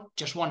people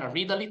just want to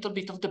read a little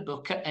bit of the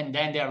book and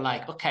then they're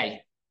like,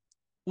 okay,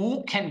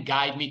 who can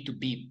guide me to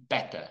be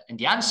better? And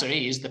the answer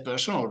is the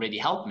person already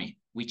helped me,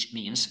 which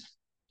means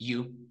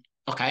you.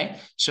 Okay,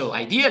 so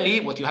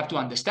ideally, what you have to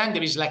understand,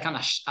 there is like an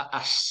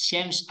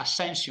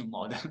ascension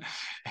model,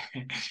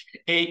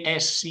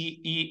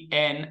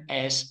 ASCENSION,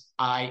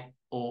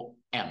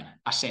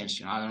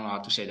 ascension. I don't know how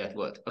to say that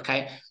word.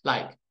 Okay,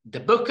 like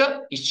the book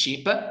is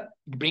cheaper,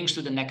 it brings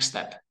to the next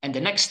step, and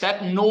the next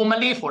step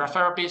normally for a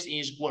therapist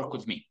is work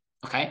with me.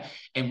 Okay,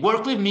 and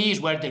work with me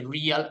is where the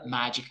real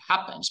magic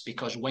happens,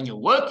 because when you're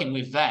working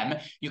with them,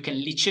 you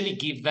can literally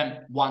give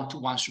them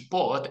one-to-one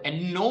support.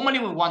 And normally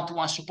with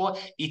one-to-one support,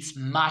 it's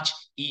much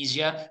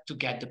easier to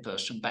get the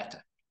person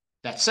better.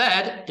 That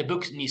said, the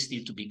book needs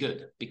still to be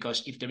good,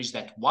 because if there is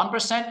that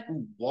 1%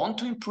 who want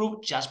to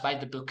improve just by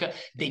the book,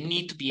 they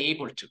need to be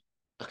able to.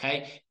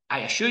 Okay, I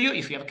assure you,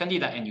 if you have a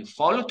Candida and you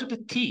follow to the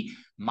T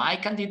my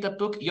Candida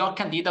book, your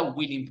Candida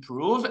will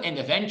improve, and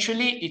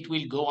eventually it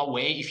will go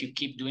away if you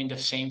keep doing the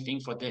same thing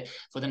for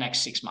the next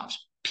 6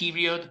 months.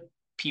 Period.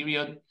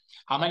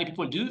 How many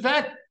people do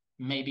that?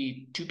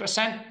 Maybe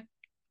 2%.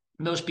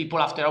 Most people,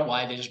 after a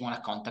while, they just want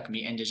to contact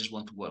me and they just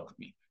want to work with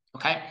me.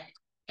 Okay,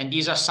 and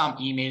these are some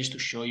emails to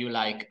show you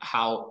like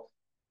how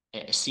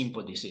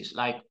simple this is.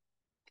 Like,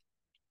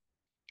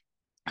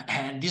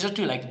 and these are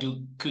two like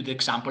good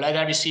example. I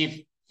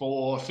receive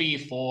 3,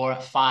 4,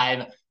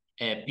 5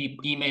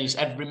 emails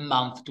every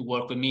month to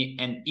work with me,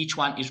 and each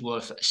one is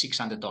worth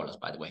 $600,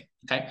 by the way.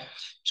 Okay,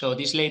 so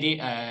this lady,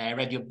 I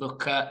read your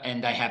book,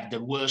 and I have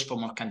the worst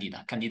form of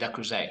Candida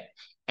krusei,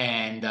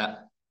 and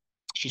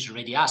she's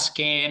already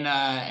asking,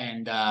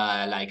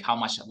 like how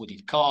much would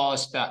it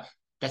cost?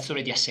 That's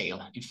already a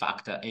sale. In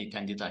fact, it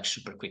ended like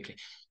super quickly.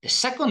 The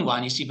second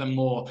one is even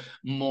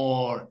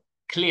more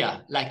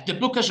clear. Like the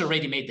book has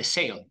already made the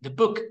sale. The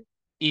book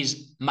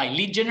is my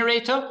lead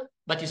generator,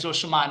 but it's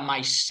also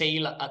my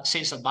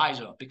sales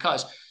advisor,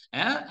 because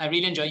I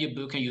really enjoy your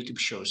book and YouTube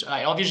shows.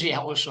 I obviously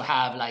also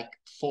have like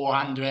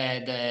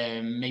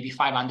 400, maybe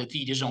 500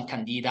 videos on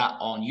Candida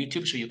on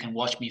YouTube, so you can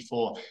watch me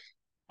for,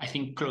 I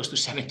think, close to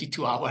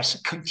 72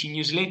 hours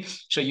continuously.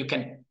 So you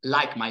can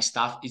like my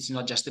stuff. It's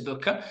not just a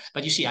book.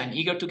 But you see, I'm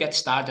eager to get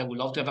started. I would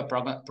love to have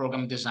a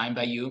program designed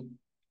by you.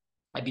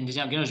 I've been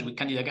designing with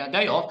Candida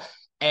Day-Off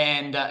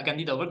and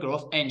Candida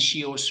Overgrowth, and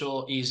she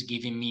also is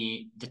giving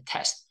me the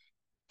test.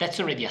 That's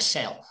already a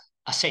sale,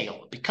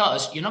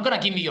 because you're not going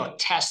to give me your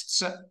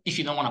tests if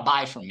you don't want to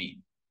buy from me.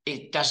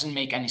 It doesn't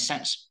make any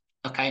sense.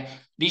 Okay,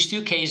 these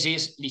two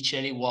cases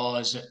literally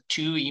was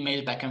 2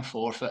 emails back and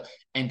forth,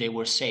 and they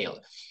were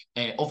sale.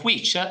 Of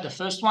which the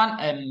first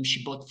one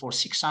she bought for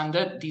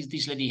 600.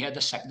 This lady had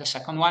the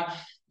second one.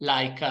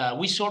 Like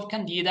we sold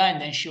Candida, and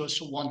then she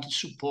also wanted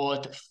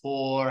support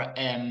for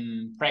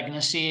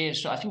pregnancy.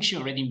 So I think she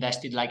already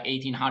invested like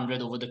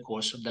 1,800 over the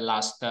course of the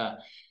last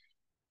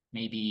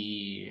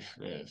maybe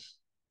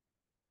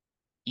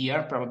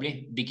year,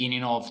 probably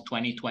beginning of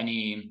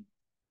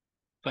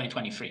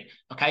 2023.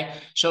 Okay,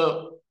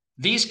 so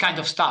this kind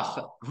of stuff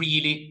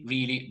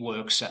really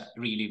works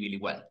really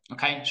well.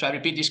 Okay, so I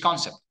repeat this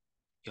concept.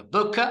 Your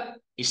book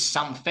is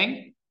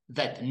something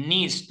that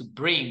needs to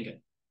bring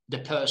the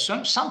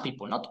person, some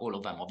people, not all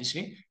of them,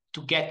 obviously,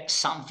 to get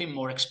something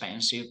more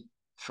expensive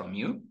from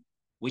you,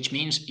 which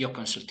means your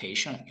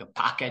consultation, your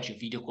package, your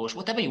video course,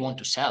 whatever you want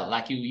to sell.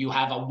 Like you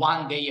have a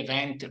one-day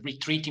event,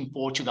 retreat in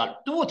Portugal,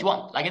 do what you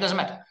want, like it doesn't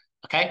matter.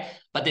 Okay,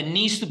 but there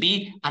needs to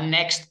be a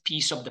next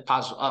piece of the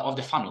puzzle, of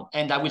the funnel,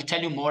 and I will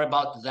tell you more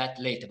about that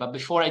later. But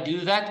before I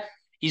do that,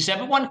 is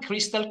everyone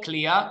crystal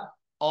clear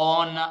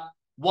on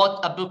what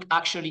a book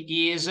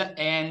actually is,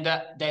 and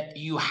that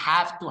you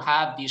have to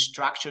have this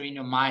structure in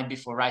your mind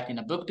before writing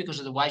a book, because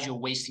otherwise you're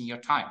wasting your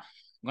time?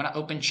 I'm going to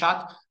open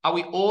chat. Are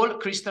we all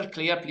crystal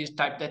clear? Please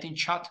type that in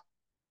chat.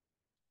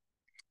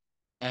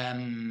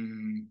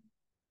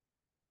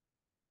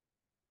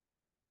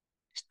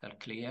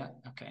 clear.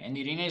 Okay, and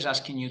Irina is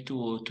asking you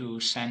to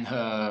send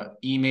her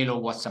email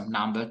or WhatsApp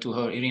number to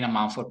her. Irina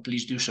Manford,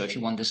 please do so if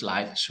you want the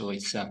slide, so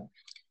it's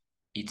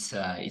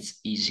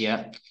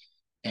easier.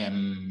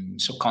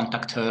 So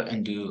contact her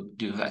and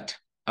do that.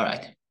 All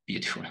right,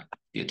 beautiful.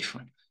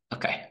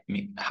 Okay, let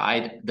me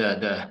hide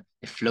the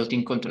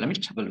floating control. Let me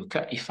just have a look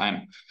if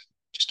I'm.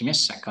 Just give me a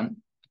second.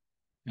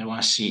 I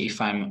want to see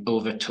if I'm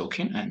over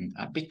talking, and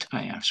a bit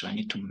I am. So I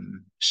need to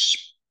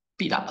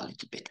speed up a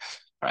little bit.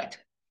 All right,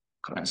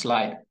 current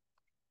slide.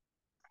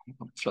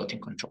 Floating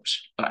controls.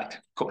 All right,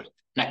 cool.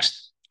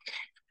 Next.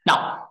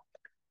 Now,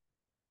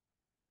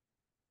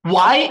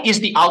 why is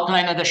the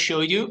outline that I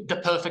showed you the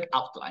perfect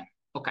outline?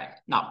 Okay,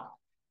 now,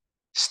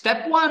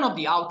 step one of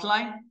the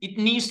outline, it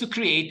needs to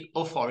create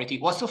authority.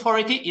 What's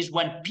authority? Is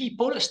when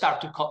people start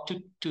to talk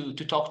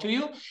to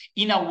you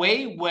in a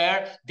way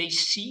where they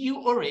see you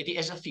already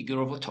as a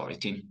figure of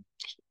authority.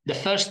 The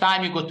first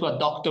time you go to a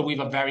doctor with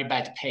a very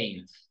bad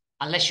pain,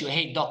 unless you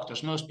hate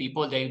doctors, most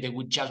people, they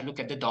would just look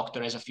at the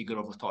doctor as a figure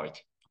of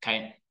authority,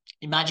 okay?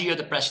 Imagine you're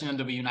the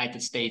president of the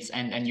United States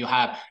and you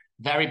have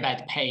very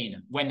bad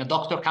pain. When the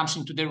doctor comes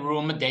into the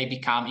room, they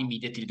become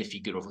immediately the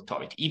figure of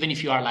authority. Even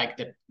if you are like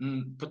the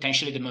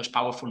potentially the most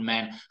powerful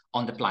man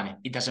on the planet,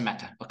 it doesn't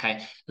matter,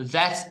 okay?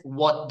 That's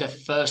what the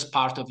first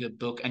part of your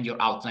book and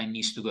your outline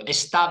needs to go.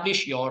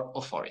 Establish your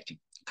authority,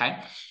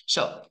 okay?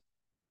 So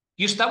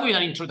you start with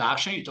an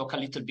introduction. You talk a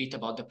little bit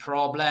about the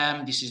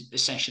problem. This is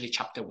essentially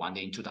chapter one,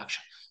 the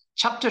introduction.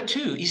 Chapter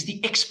two is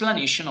the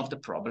explanation of the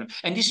problem.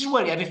 And this is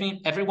where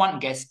everyone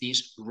gets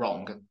this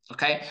wrong,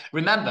 okay?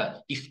 Remember,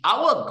 if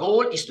our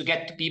goal is to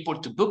get people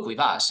to book with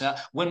us,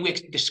 when we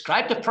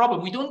describe the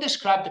problem, we don't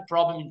describe the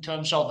problem in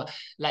terms of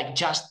like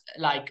just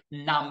like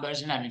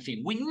numbers and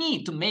everything. We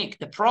need to make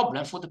the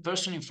problem for the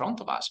person in front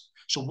of us.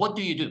 So what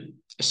do?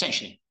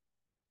 Essentially,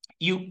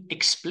 you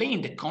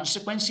explain the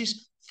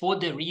consequences for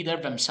the reader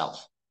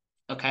themselves,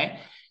 okay?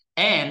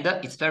 And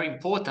it's very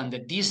important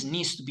that this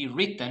needs to be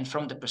written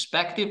from the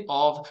perspective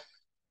of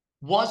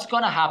what's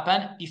going to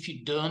happen if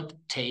you don't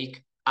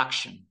take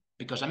action.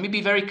 Because let me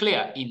be very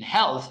clear, in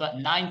health,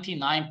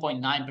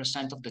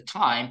 99.9% of the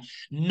time,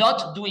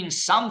 not doing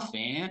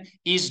something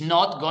is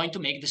not going to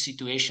make the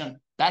situation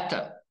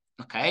better,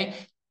 okay?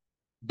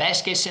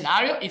 Best case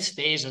scenario, it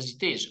stays as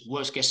it is.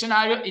 Worst case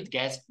scenario, it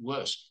gets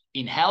worse.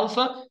 In health,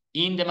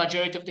 in the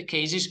majority of the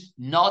cases,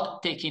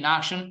 not taking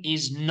action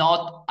is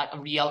not a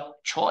real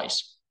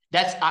choice.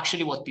 That's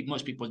actually what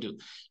most people do.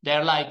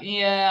 They're like,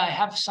 yeah, I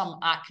have some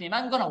acne.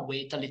 I'm going to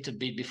wait a little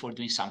bit before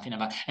doing something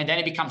about it. And then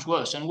it becomes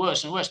worse and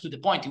worse and worse to the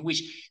point in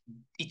which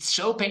it's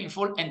so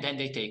painful and then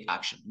they take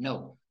action.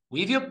 No.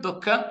 With your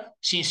book,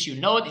 since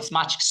you know it's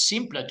much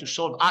simpler to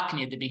solve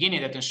acne at the beginning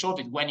than to solve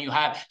it when you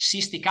have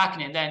cystic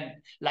acne, and then,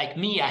 like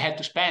me, I had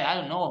to spend, I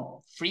don't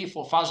know,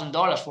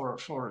 $3,000-4,000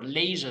 for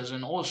lasers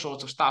and all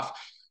sorts of stuff.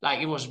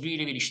 Like, it was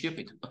really, really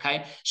stupid,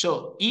 okay?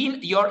 So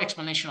in your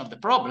explanation of the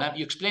problem,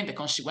 you explain the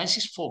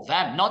consequences for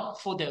them, not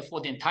for the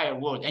entire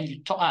world. And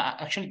you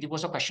actually, there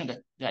was a question that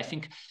I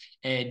think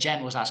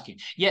Jen was asking.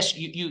 Yes,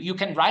 you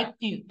can write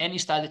in any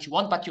style that you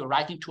want, but you're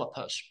writing to a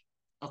person.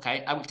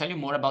 Okay, I will tell you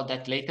more about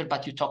that later,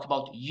 but you talk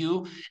about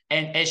you,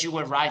 and as you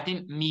were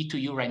writing, me to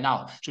you right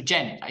now. So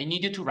Jen, I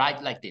need you to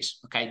write like this,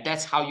 okay?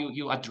 That's how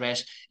you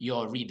address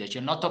your readers.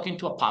 You're not talking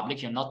to a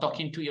public, you're not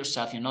talking to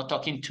yourself, you're not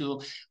talking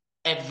to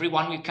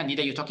everyone with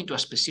Candida, you're talking to a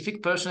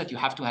specific person that you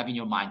have to have in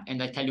your mind,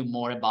 and I tell you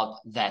more about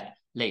that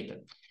later.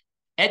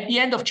 At the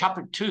end of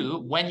chapter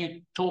 2, when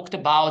you talked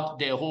about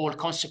the whole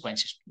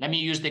consequences, let me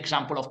use the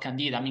example of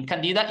Candida. I mean,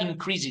 Candida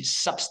increases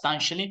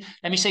substantially.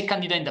 Let me say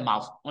Candida in the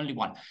mouth, only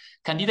one.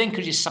 Candida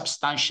increases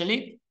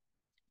substantially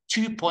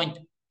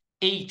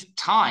 2.8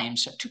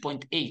 times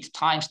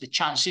the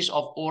chances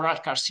of oral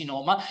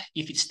carcinoma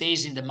if it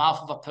stays in the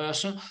mouth of a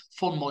person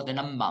for more than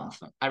a month.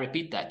 I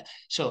repeat that.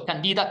 So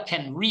Candida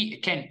can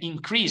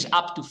increase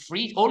up to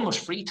almost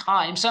 3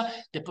 times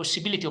the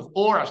possibility of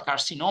oral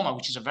carcinoma,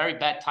 which is a very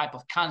bad type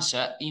of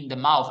cancer in the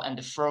mouth and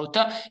the throat,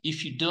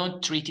 if you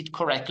don't treat it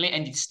correctly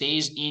and it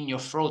stays in your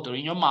throat or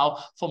in your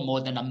mouth for more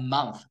than a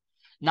month.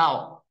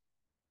 Now,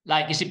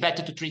 like, is it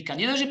better to treat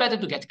Candida or is it better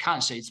to get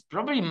cancer? It's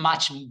probably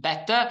much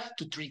better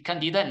to treat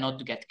Candida and not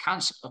to get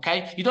cancer,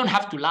 okay? You don't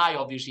have to lie,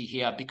 obviously,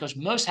 here, because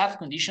most health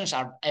conditions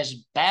are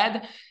as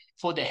bad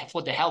for the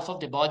health of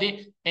the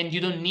body, and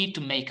you don't need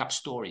to make up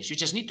stories. You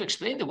just need to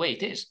explain the way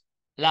it is.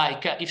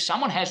 Like, if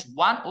someone has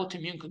one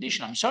autoimmune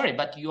condition, I'm sorry,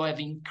 but you have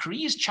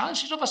increased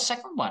chances of a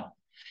second one.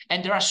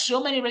 And there are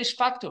so many risk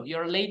factors.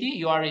 You're a lady,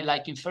 you are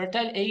like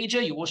infertile age,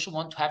 you also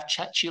want to have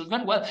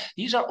children. Well,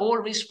 these are all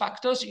risk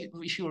factors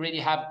if you already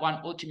have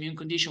one autoimmune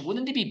condition.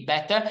 Wouldn't it be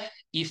better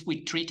if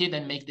we treat it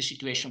and make the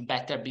situation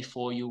better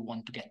before you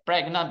want to get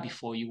pregnant,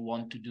 before you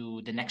want to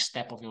do the next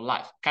step of your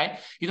life, okay?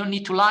 You don't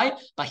need to lie,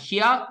 but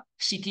here,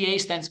 CTA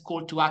stands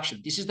call to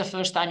action. This is the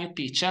first time you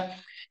pitch,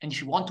 and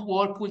if you want to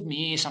work with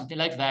me, something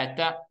like that,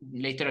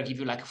 later I'll give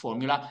you like a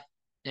formula,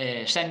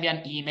 send me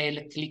an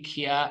email, click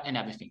here and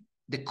everything.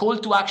 The call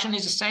to action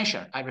is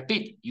essential. I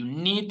repeat, you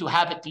need to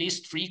have at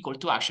least 3 call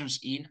to actions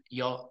in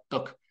your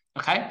book,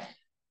 okay?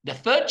 The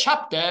third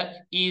chapter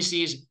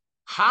is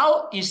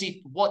how is it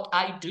what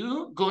I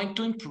do going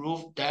to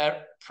improve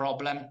their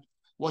problem?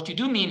 What you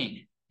do,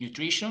 meaning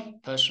nutrition,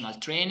 personal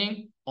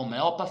training,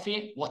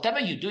 homeopathy, whatever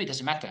you do, it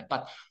doesn't matter.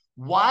 But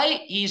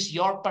why is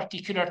your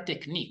particular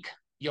technique,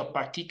 your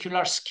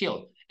particular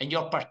skill, and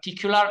your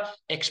particular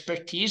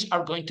expertise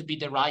are going to be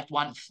the right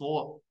one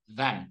for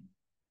them?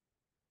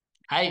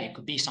 Okay? It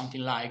could be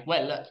something like,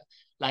 well,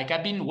 like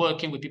I've been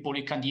working with people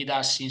with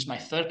Candida since my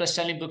third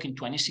best-selling book in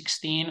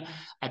 2016.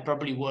 I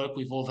probably work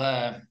with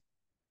over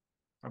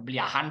probably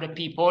 100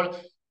 people.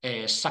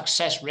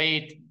 Success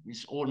rate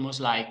is almost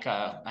like,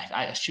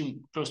 I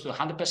assume close to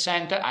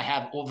 100%. I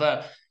have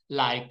over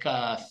like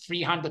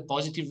 300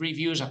 positive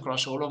reviews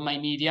across all of my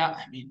media.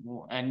 I mean,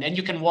 and then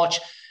you can watch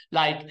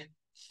like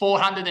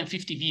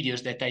 450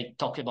 videos that I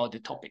talk about the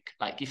topic.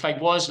 Like if I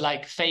was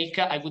like fake,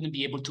 I wouldn't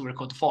be able to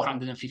record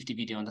 450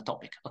 videos on the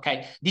topic.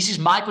 Okay, this is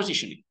my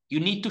positioning. You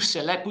need to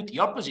select, put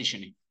your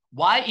positioning.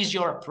 Why is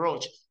your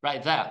approach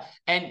right there?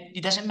 And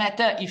it doesn't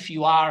matter if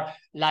you are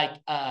like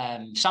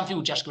something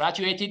who just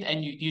graduated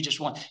and you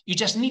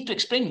just need to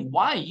explain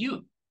why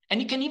you.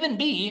 And it can even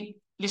be,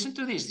 listen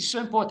to this is so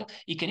important.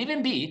 It can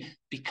even be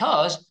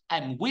because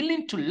I'm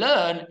willing to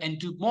learn and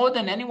do more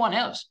than anyone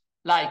else.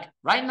 Like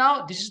right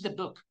now, this is the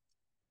book.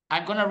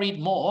 I'm going to read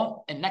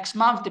more. And next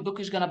month, the book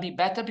is going to be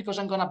better because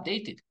I'm going to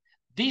update it.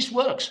 This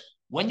works.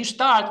 When you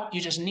start, you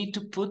just need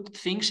to put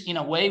things in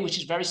a way which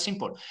is very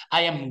simple.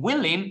 I am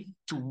willing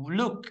to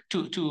look,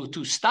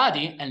 to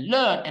study and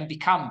learn and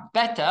become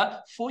better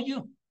for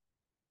you.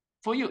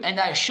 And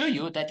I assure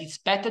you that it's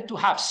better to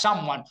have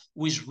someone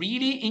who is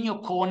really in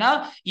your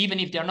corner, even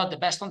if they're not the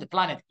best on the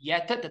planet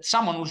yet, that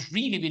someone who's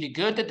really, really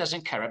good that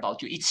doesn't care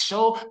about you. It's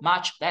so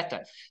much better.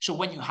 So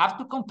when you have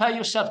to compare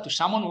yourself to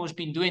someone who's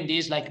been doing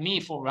this like me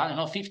for, I don't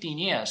know, 15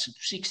 years,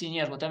 16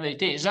 years, whatever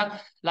it is,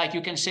 like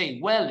you can say,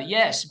 well,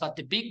 yes, but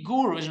the big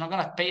guru is not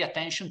going to pay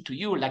attention to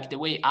you like the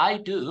way I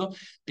do,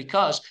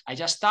 because I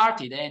just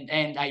started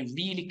and I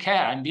really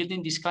care. I'm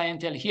building this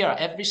clientele here.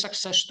 Every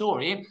success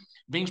story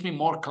brings me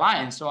more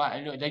clients. So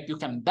like you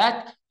can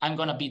bet I'm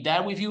going to be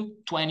there with you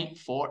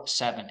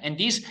 24/7. And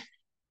this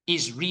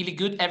is really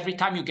good every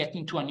time you get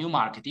into a new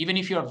market, even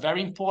if you're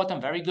very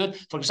important, very good.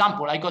 For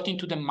example, I got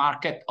into the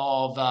market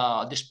of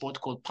the sport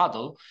called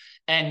paddle,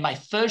 and my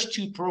first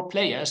 2 pro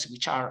players,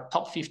 which are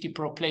top 50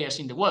 pro players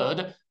in the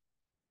world,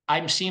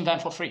 I'm seeing them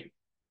for free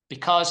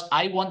because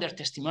I want their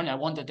testimony. I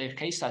want their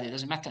case study. It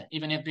doesn't matter.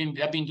 Even if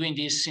I've been doing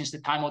this since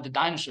the time of the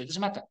dinosaur, it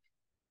doesn't matter.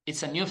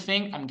 It's a new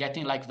thing. I'm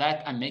getting like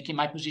that. I'm making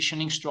my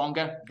positioning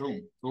stronger.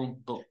 Boom, boom,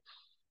 boom.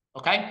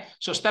 Okay.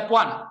 So step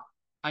 1,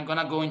 I'm going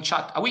to go in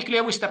chat. Are we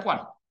clear with step 1?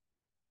 I'm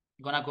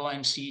going to go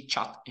and see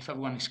chat if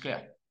everyone is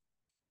clear.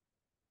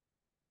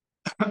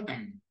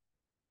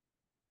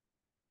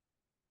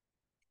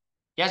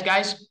 Yes,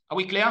 guys, are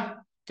we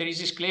clear?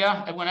 Teresa is clear.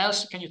 Everyone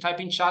else, can you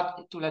type in chat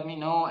to let me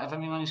know if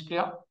everyone is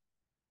clear?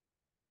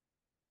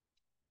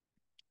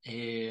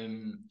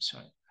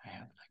 Sorry, I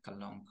have like a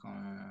long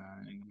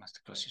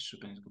masterclass is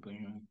super.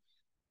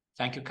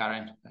 Thank you,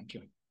 Karen. Thank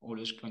you.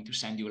 Always going to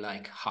send you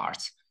like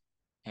hearts.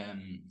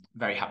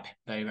 Very happy,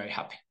 very, very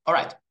happy. All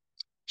right,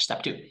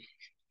 step 2.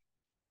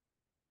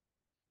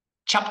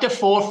 Chapter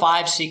 4,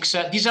 5, 6,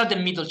 these are the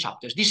middle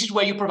chapters. This is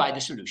where you provide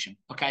the solution,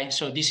 okay?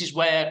 So this is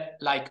where,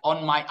 like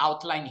on my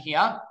outline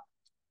here,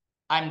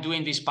 I'm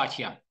doing this part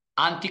here.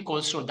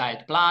 Anti-cold sore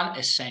diet plan,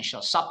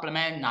 essential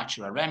supplement,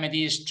 natural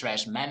remedies,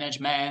 stress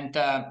management,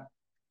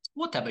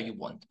 whatever you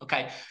want,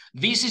 okay?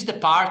 This is the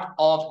part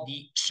of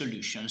the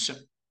solutions.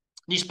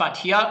 This part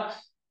here,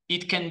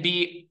 it can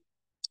be,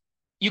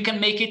 you can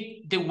make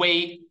it the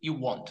way you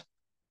want.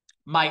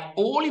 My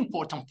all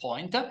important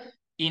point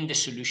in the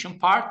solution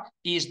part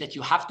is that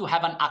you have to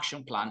have an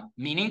action plan,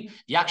 meaning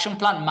the action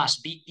plan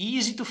must be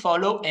easy to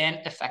follow and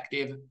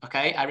effective,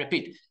 okay? I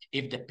repeat,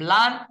 if the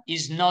plan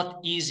is not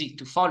easy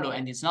to follow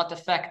and it's not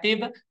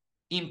effective,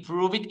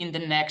 improve it in the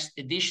next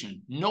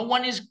edition. No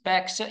one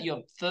expects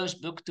your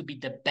first book to be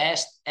the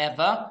best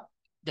ever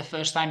the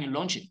first time you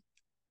launch it.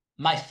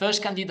 My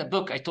first Candida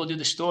book, I told you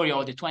the story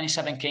of the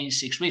 27K in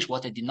 6 weeks.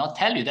 What I did not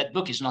tell you, that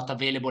book is not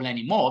available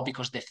anymore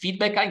because the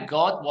feedback I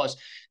got was,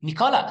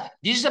 Nicola,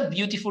 this is a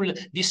beautiful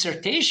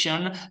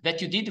dissertation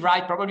that you did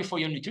write probably for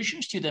your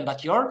nutrition student,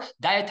 but your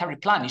dietary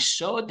plan is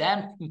so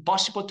damn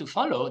impossible to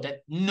follow that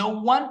no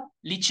one,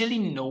 literally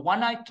no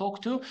one I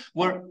talked to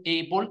were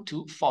able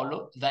to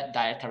follow that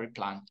dietary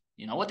plan.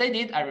 You know what I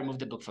did? I removed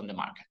the book from the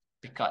market.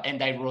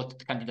 And I wrote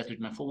the Candida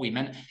Treatment for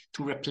Women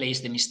to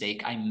replace the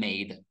mistake I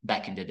made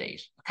back in the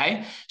days,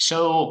 okay?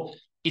 So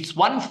it's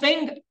one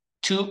thing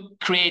to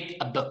create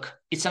a book.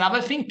 It's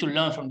another thing to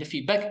learn from the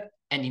feedback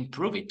and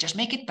improve it. Just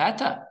make it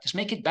better. Just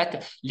make it better.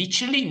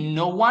 Literally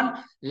no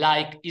one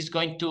like is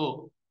going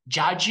to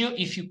judge you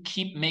if you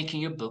keep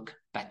making your book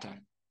better,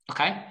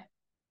 okay?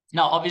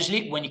 Now,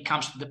 obviously, when it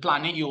comes to the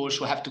planning, you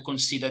also have to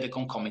consider the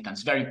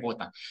concomitants, very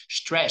important.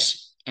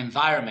 Stress,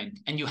 environment,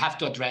 and you have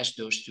to address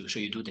those 2. So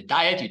you do the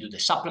diet, you do the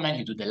supplement,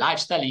 you do the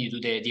lifestyle, you do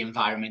the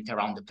environment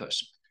around the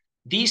person.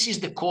 This is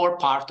the core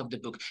part of the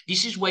book.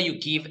 This is where you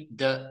give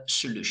the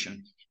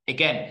solution.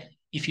 Again,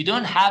 If you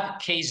don't have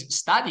case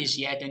studies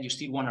yet and you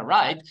still want to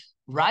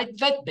write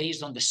that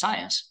based on the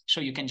science.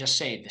 So you can just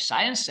say the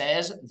science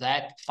says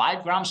that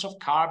 5 grams of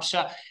carbs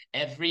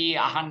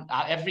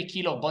every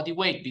kilo of body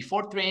weight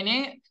before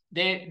training,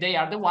 they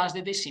are the ones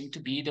that they seem to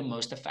be the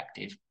most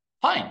effective.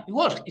 Fine, it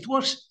works. It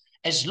works.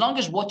 As long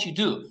as what you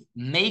do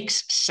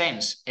makes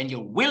sense and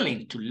you're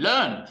willing to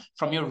learn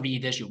from your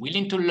readers, you're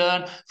willing to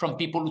learn from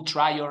people who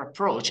try your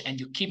approach and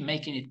you keep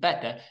making it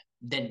better,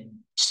 then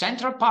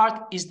central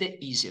part is the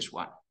easiest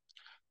one.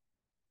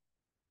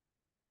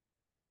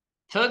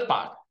 Third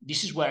part,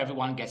 this is where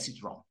everyone gets it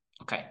wrong.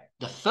 Okay.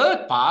 The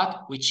third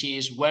part, which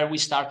is where we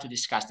start to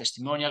discuss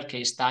testimonial,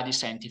 case study,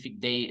 scientific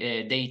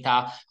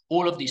data,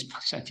 all of these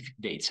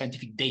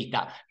scientific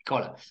data,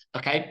 call it.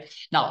 Okay.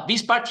 Now,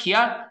 this part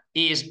here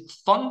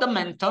is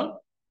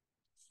fundamental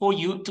for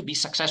you to be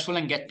successful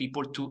and get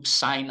people to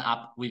sign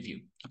up with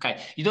you. Okay.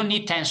 You don't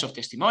need tens of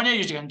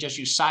testimonials. You can just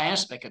use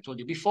science, like I told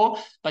you before,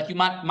 but you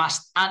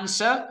must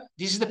answer.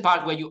 This is the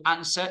part where you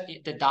answer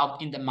the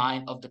doubt in the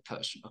mind of the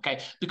person. Okay.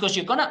 Because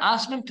you're going to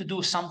ask them to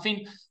do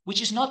something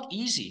which is not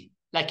easy.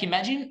 Like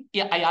imagine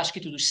I ask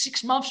you to do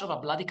 6 months of a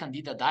bloody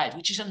candida diet,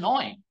 which is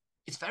annoying.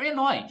 It's very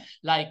annoying.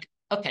 Like,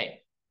 okay,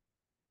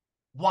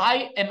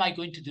 why am I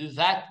going to do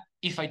that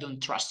if I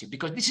don't trust you?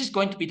 Because this is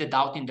going to be the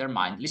doubt in their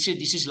mind. Listen,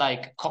 this is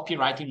like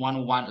copywriting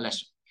 101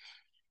 lesson.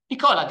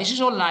 Nicola, this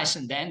is all nice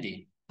and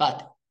dandy,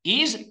 but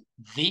is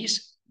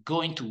this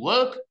going to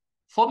work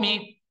for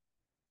me?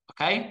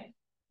 Okay.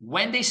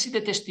 When they see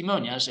the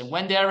testimonials and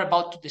when they're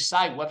about to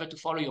decide whether to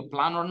follow your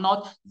plan or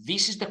not,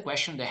 this is the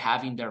question they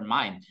have in their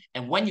mind.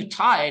 And when you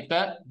type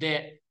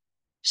the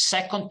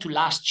second to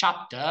last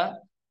chapter,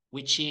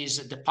 which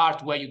is the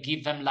part where you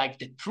give them like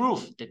the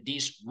proof that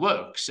this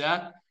works,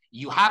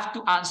 you have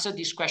to answer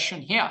this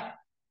question here.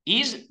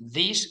 Is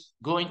this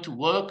going to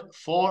work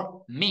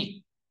for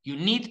me? You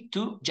need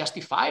to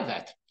justify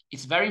that.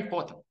 It's very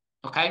important,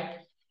 okay?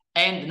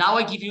 And now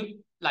I give you,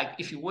 like,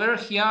 if you were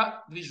here,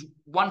 there's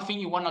one thing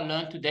you want to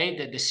learn today,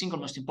 that the single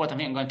most important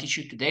thing I'm going to teach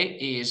you today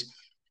is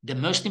the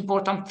most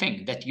important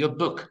thing that your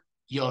book,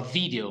 your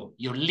video,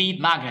 your lead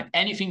magnet,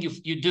 anything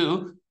you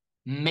do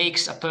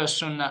makes a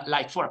person,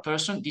 like for a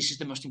person, this is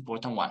the most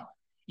important one.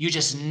 You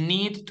just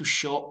need to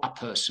show a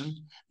person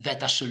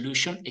that a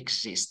solution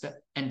exists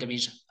and there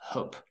is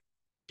hope.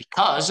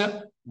 Because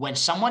when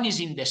someone is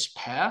in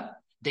despair,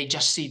 they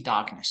just see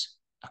darkness.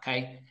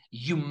 Okay,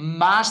 you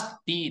must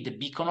be the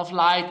beacon of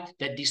light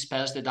that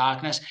dispels the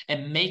darkness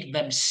and make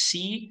them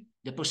see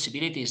the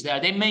possibilities there.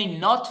 They may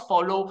not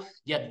follow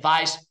the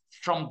advice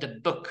from the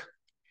book,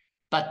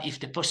 but if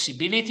the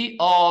possibility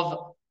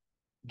of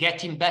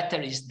getting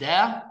better is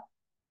there,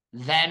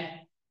 then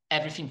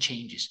everything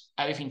changes.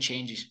 Everything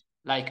changes.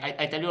 Like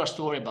I tell you a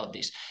story about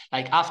this.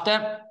 Like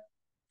after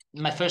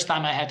my first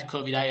time I had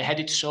COVID, I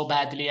had it so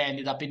badly. I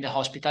ended up in the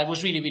hospital. It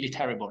was really, really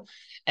terrible.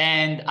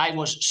 And I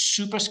was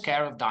super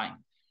scared of dying.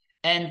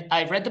 And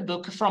I read the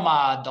book from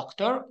a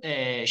doctor.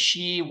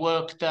 She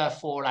worked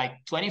for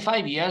like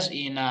 25 years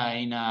in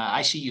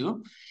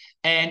ICU.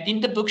 And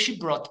in the book, she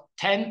brought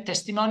 10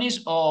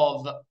 testimonies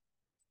of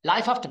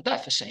life after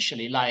death,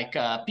 essentially, like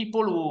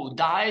people who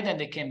died and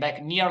they came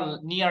back,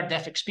 near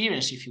death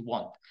experience, if you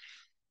want.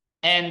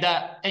 And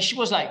she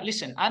was like,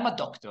 listen, I'm a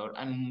doctor.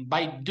 And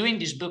by doing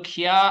this book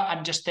here,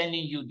 I'm just telling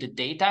you the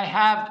data I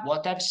have,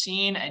 what I've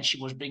seen. And she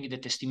was bringing the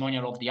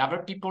testimonial of the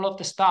other people of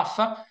the staff.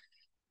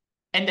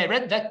 And I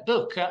read that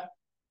book.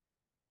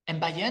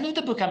 And by the end of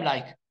the book, I'm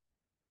like,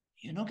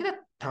 you know, that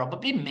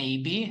probably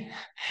maybe,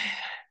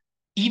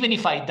 even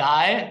if I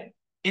die,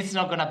 it's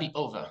not going to be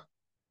over.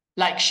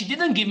 Like she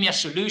didn't give me a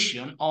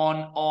solution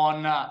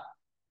on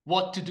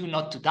what to do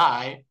not to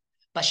die,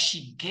 but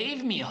she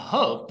gave me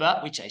hope,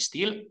 which I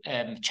still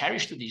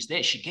cherish to this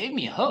day. She gave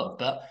me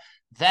hope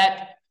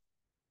that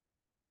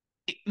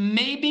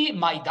maybe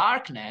my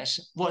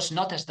darkness was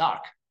not as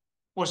dark.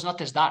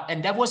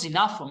 And that was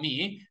enough for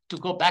me to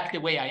go back the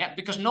way I am,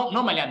 because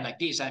normally I'm like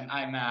this. I'm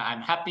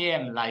happy.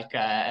 I'm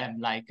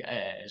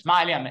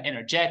smiling. I'm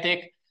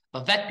energetic.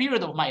 But that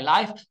period of my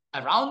life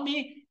around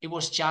me, it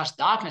was just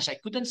darkness. I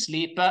couldn't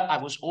sleep. I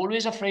was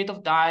always afraid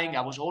of dying.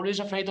 I was always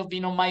afraid of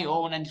being on my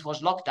own, and it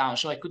was lockdown,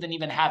 so I couldn't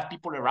even have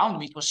people around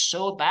me. It was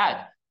so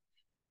bad.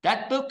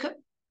 That book,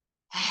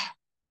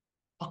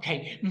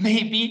 okay,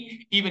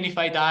 maybe even if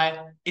I die,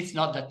 it's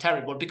not that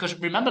terrible. Because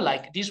remember,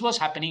 like this was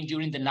happening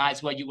during the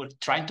nights where you were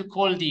trying to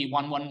call the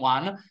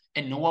 111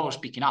 and no one was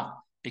picking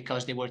up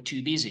because they were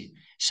too busy.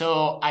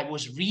 So I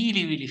was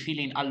really, really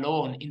feeling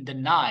alone in the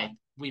night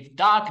with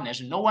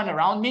darkness, no one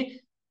around me.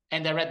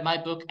 And I read my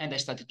book and I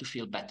started to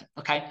feel better.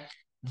 Okay.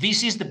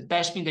 This is the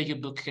best thing that your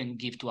book can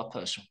give to a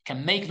person,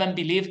 can make them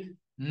believe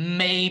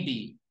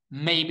maybe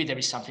there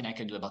is something I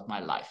can do about my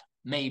life.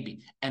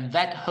 Maybe. And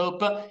that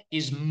hope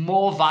is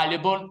more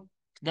valuable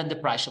than the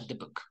price of the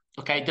book.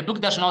 Okay. The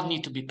book does not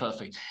need to be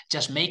perfect.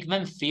 Just make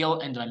them feel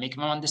and make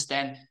them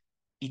understand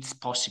it's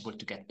possible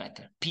to get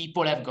better.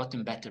 People have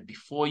gotten better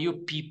before you.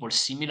 People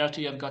similar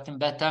to you have gotten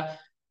better.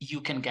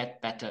 You can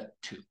get better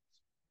too.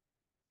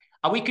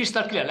 Are we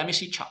crystal clear? Let me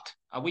see chat.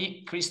 Are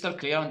we crystal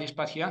clear on this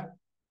part here?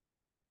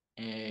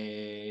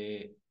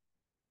 Gives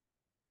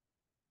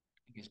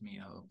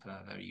me hope.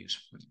 Very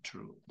useful.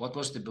 True. What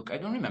was the book? I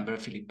don't remember,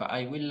 Philippa.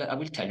 I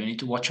will tell you. I need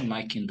to watch on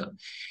my Kindle.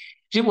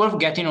 Is it worth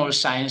getting all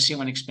sciencey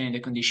when explaining the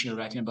condition you're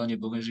writing about your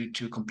book? Is it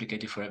too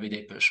complicated for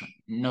everyday person?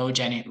 No,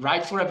 Jenny.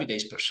 Write for everyday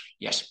person.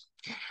 Yes.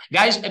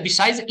 Guys,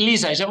 besides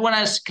Lisa, is everyone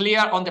else clear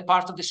on the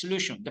part of the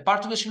solution? The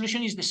part of the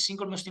solution is the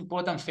single most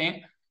important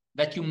thing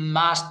that you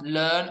must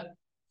learn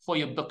for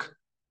your book.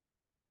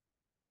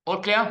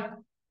 All clear?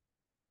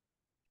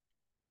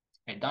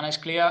 Okay, Donna is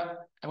clear.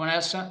 Everyone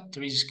else?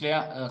 Teresa is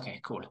clear? Okay,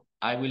 cool.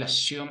 I will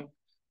assume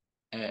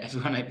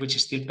everyone which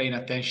is still paying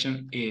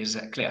attention is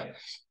clear.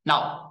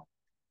 Now,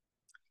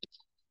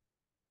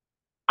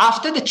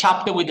 after the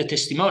chapter with the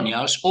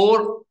testimonials,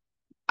 or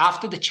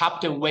after the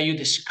chapter where you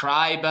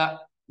describe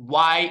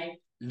why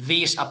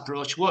this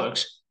approach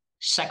works,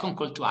 second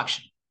call to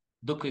action,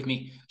 book with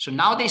me. So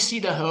now they see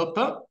the hope.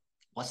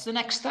 What's the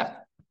next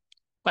step?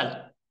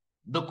 Well,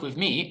 book with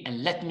me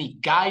and let me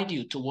guide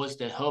you towards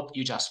the hope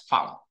you just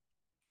found.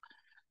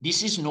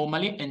 This is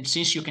normally, and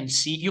since you can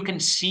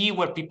see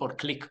where people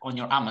click on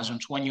your Amazon.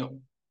 So when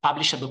you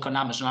publish a book on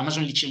Amazon,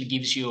 Amazon literally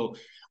gives you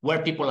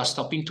where people are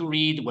stopping to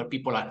read, where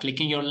people are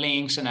clicking your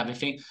links and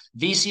everything.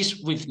 This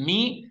is with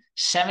me.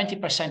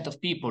 70% of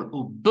people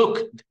who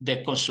book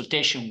the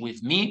consultation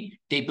with me,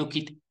 they book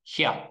it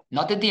here.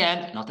 Not at the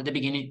end, not at the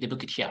beginning, they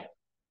book it here.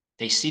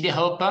 They see the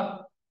hope.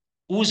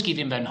 Who's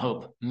giving them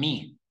hope?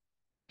 Me.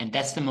 And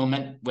that's the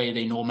moment where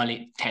they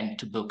normally tend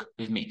to book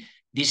with me.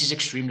 This is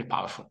extremely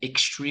powerful,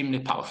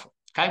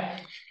 okay?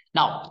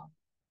 Now,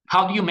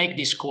 how do you make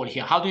this call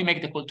here? How do you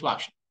make the call to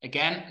action?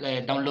 Again,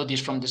 download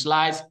this from the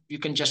slides. You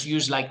can just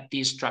use like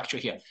this structure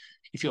here.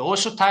 If you're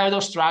also tired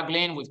of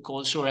struggling with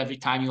calls or every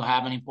time you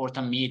have an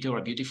important meeting or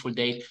a beautiful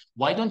date,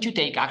 why don't you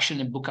take action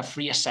and book a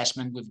free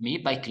assessment with me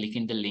by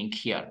clicking the link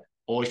here?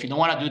 Or if you don't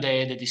want to do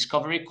the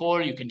discovery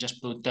call, you can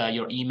just put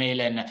your email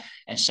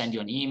and send you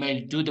an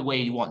email. Do the way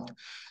you want.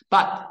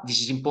 But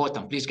this is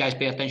important. Please, guys,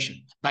 pay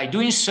attention. By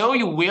doing so,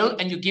 you will,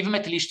 and you give them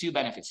at least 2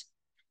 benefits.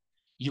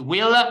 You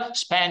will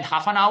spend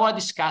half an hour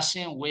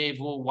discussing with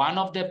one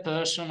of the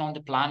person on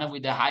the planet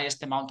with the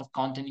highest amount of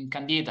content in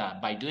Candida.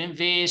 By doing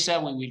this, we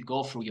will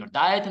go through your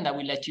diet and I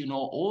will let you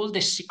know all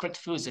the secret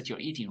foods that you're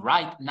eating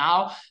right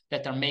now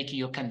that are making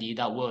your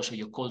Candida worse or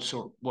your cold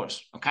sore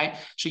worse, okay?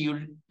 So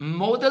you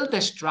model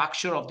the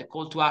structure of the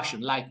call to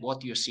action like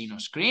what you're seeing on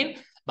screen,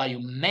 but you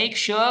make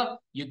sure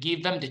you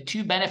give them the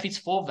 2 benefits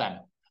for them.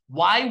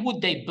 Why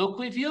would they book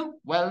with you?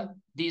 Well,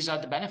 these are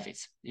the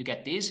benefits. You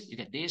get this,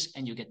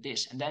 and you get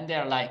this. And then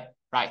they're like,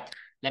 right,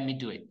 let me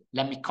do it.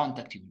 Let me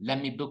contact you.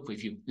 Let me book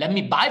with you. Let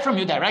me buy from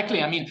you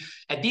directly. I mean,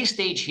 at this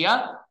stage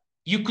here,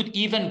 you could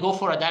even go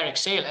for a direct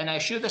sale. And I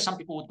assure that some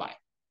people would buy.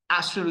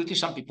 Absolutely,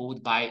 some people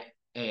would buy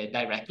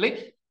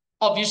directly.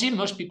 Obviously,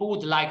 most people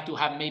would like to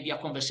have maybe a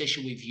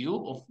conversation with you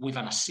or with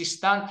an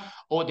assistant,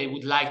 or they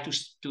would like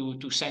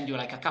to send you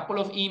like a couple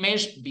of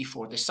emails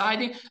before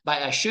deciding.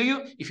 But I assure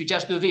you, if you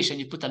just do this and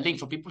you put a link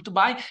for people to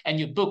buy and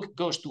your book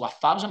goes to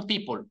 1,000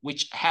 people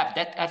which have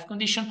that health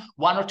condition,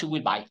 1 or 2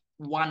 will buy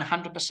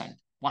 100%.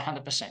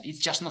 100%. It's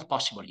just not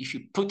possible if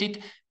you put it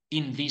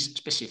in this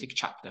specific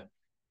chapter.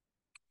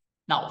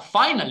 Now,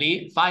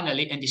 finally,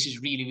 and this is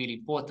really, really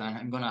important.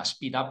 I'm going to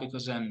speed up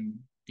because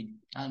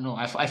I don't know.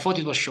 I thought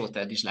it was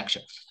shorter, this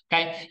lecture.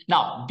 Okay.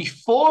 Now,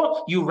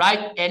 before you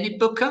write any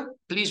book,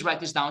 please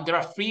write this down. There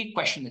are 3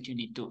 questions that you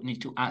need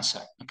to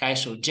answer. Okay.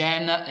 So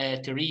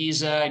Jen,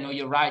 Teresa, I know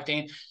you're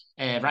writing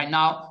right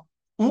now.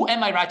 Who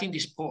am I writing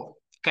this for?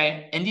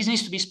 Okay. And this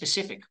needs to be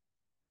specific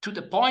to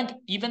the point.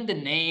 Even the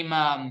name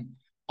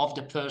of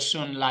the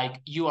person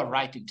like you're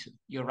writing to.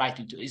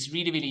 It's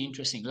really, really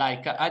interesting.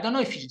 Like I don't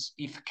know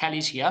if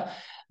Kelly's here,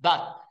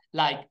 but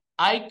like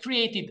I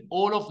created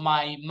all of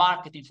my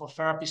marketing for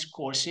therapist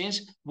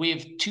courses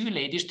with 2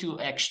 ladies, 2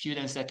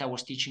 ex-students that I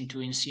was teaching to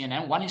in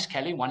CNN. One is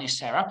Kelly, one is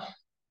Sarah.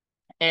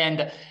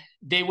 And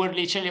they were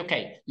literally,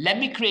 okay, let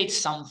me create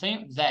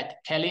something that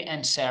Kelly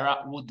and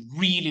Sarah would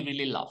really,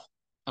 really love.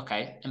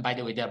 Okay. And by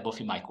the way, they're both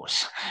in my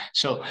course.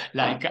 So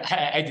like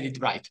I did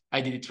it right.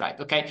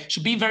 Okay.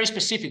 So be very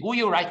specific who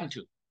you're writing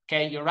to.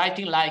 Okay, you're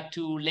writing like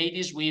to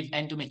ladies with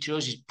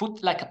endometriosis.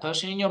 Put like a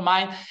person in your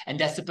mind, and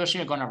that's the person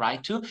you're going to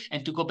write to.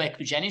 And to go back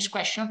to Jenny's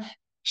question,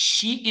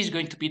 she is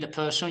going to be the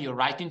person you're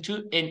writing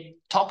to, and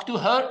talk to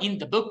her in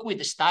the book with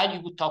the style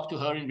you would talk to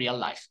her in real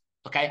life.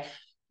 Okay,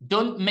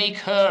 don't make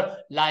her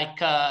like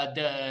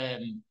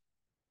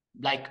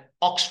like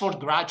Oxford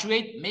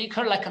graduate. Make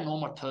her like a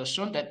normal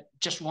person that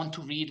just want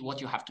to read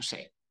what you have to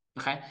say.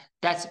 Okay,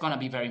 that's going to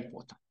be very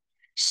important.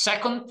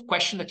 Second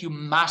question that you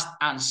must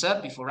answer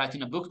before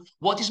writing a book: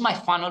 what is my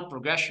funnel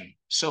progression?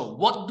 So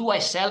what do I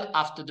sell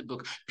after the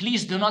book?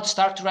 Please do not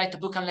start to write a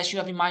book unless you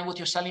have in mind what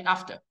you're selling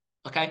after.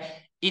 Okay,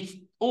 it's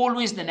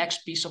always the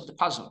next piece of the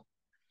puzzle.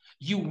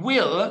 You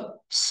will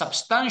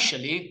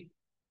substantially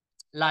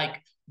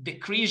like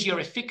decrease your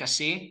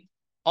efficacy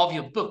of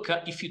your book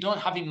if you don't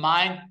have in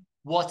mind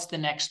what's the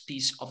next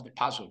piece of the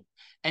puzzle.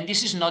 And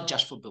this is not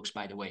just for books,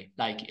 by the way.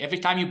 Like every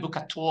time you book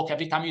a talk,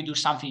 every time you do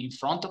something in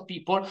front of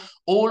people,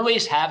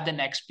 always have the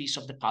next piece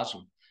of the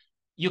puzzle.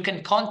 You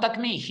can contact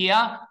me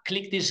here,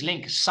 click this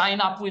link,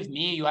 sign up with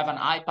me. You have an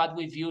iPad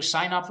with you,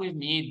 sign up with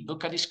me,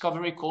 book a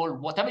discovery call,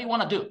 whatever you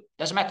want to do,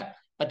 doesn't matter.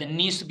 But there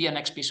needs to be a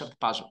next piece of the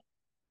puzzle.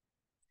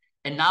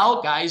 And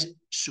now, guys,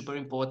 super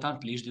important,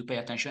 please do pay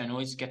attention. I know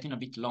it's getting a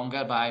bit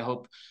longer, but I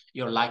hope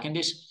you're liking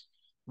this.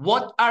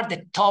 What are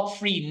the top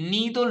 3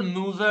 needle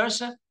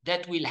movers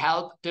that will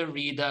help the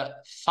reader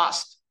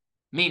fast?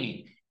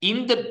 Meaning,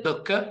 in the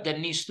book, there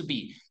needs to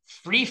be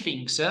 3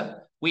 things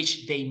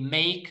which they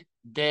make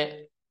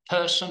the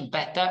person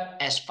better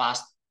as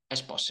fast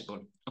as possible,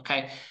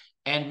 okay?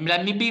 And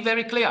let me be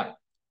very clear.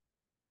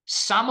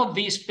 Some of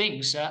these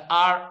things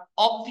are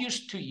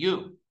obvious to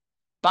you,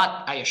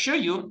 but I assure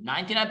you,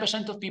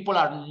 99% of people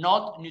are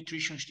not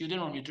nutrition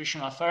students or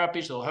nutritional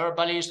therapists or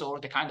herbalists or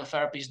the kind of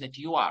therapists that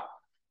you are.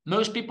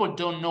 Most people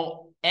don't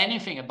know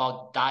anything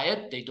about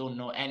diet. They don't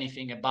know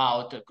anything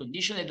about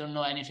condition. They don't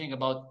know anything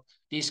about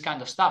this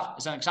kind of stuff.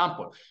 As an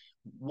example,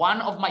 one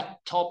of my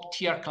top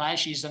tier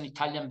clients, she's an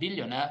Italian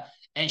billionaire,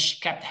 and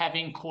she kept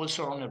having cold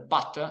sore on her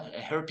butt,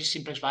 herpes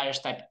simplex virus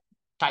type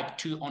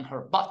 2 on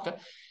her butt.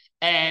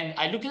 And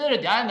I look at her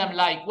and I'm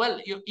like, well,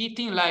 you're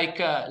eating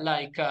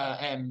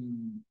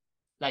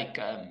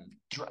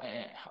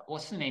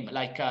what's the name?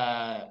 Like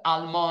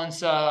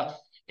almonds,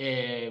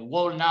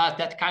 walnut,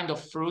 that kind of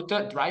fruit,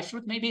 dry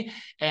fruit maybe,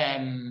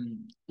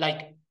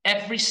 like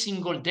every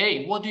single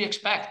day. What do you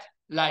expect?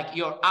 Like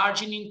your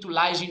arginine to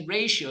lysine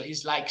ratio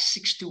is like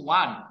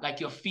 6:1.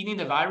 Like you're feeding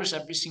the virus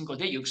every single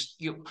day.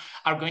 You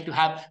are going to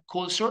have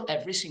cold sore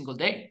every single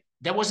day.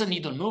 That was a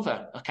needle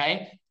mover,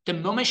 okay? The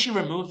moment she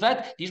removed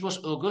that, this was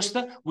August,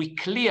 we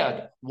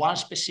cleared one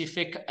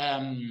specific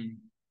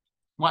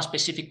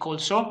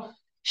cold sore.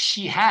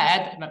 She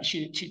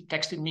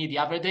texted me the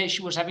other day,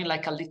 she was having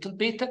like a little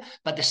bit,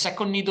 but the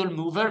second needle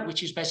mover,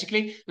 which is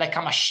basically like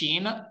a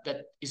machine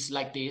that is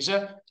like this,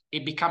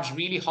 it becomes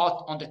really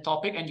hot on the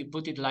topic and you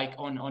put it like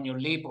on your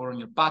lip or on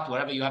your butt,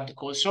 wherever you have the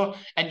cold sore,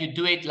 and you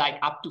do it like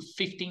up to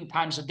 15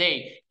 times a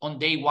day. On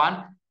day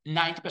 1,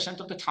 90%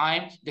 of the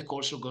time, the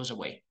cold sore goes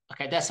away.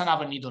 Okay, that's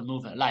another needle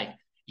mover. Like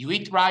you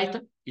eat right,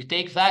 you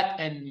take that,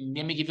 and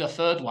let me give you a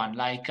third one,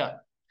 like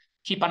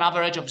keep an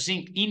average of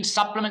zinc in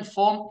supplement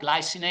form,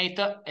 glycinate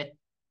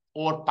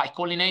or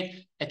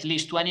picolinate, at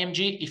least 20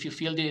 mg. If you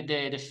feel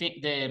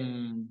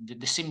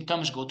the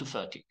symptoms, go to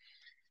 30.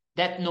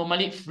 That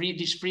normally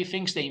these 3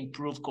 things, they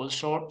improve cold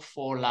sore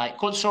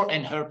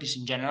and herpes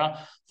in general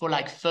for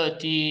like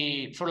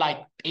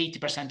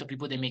 80% of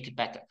people, they make it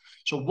better.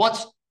 So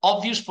what's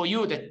obvious for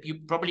you that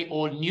you probably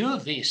all knew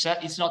this,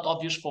 it's not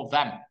obvious for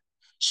them.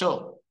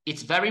 So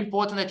it's very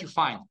important that you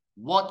find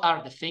what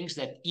are the things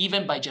that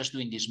even by just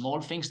doing these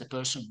small things, the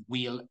person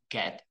will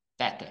get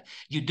better.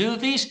 You do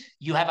this,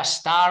 you have a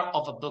star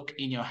of a book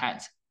in your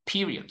hands,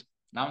 period.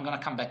 Now I'm going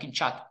to come back in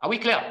chat. Are we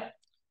clear?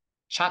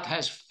 Chat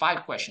has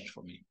 5 questions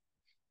for me.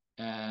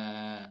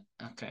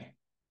 Okay.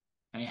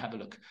 Let me have a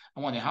look.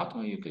 I wonder how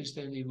do you can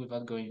still live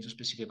without going into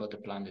specific about the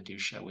plan that you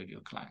share with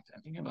your client.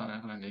 I think about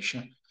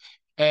recommendation.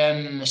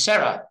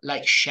 Sarah,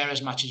 like share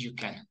as much as you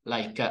can.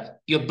 Like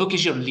your book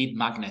is your lead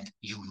magnet.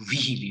 You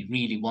really,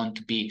 really want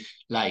to be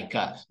like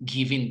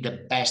giving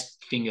the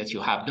best thing that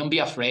you have. Don't be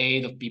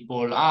afraid of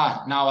people.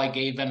 Now I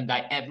gave them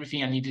like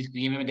everything I needed to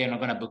give them. They're not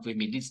going to book with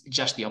me. It's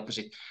just the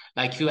opposite.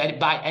 Like if you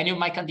buy any of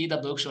my Candida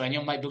books or any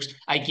of my books,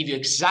 I give you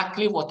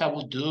exactly what I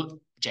would do,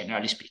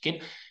 generally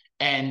speaking.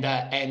 And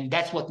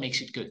that's what makes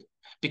it good.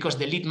 Because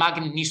the lead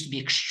magnet needs to be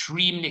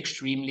extremely,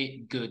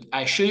 extremely good.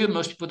 I assure you,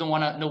 most people don't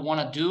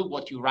want to do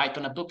what you write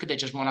on a book. They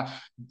just want to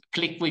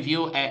click with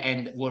you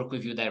and work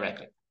with you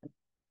directly. Let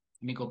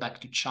me go back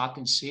to chat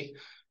and see.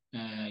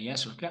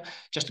 Yes, okay.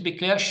 Just to be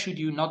clear, should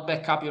you not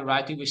back up your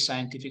writing with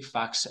scientific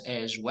facts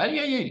as well?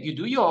 Yeah, you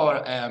do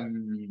your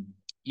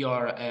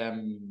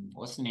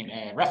what's the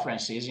name?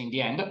 References in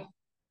the end.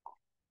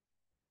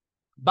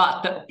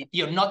 But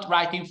you're not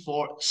writing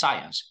for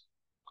science,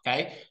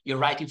 okay? You're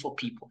writing for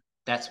people.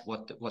 That's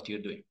what you're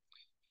doing.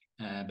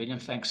 Billion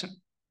thanks.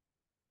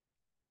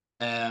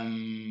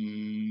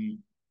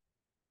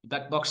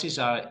 Black boxes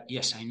are,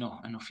 yes, I know,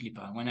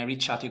 Philippa. When I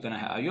read chat, you're gonna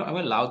have, are you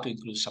allowed to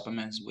include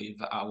supplements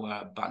with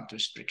our band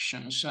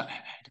restrictions?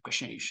 The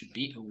question you should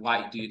be,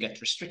 why do you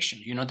get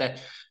restrictions? You know that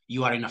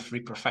you are in a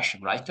free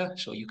profession, right?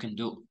 So you can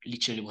do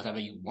literally whatever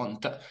you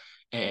want,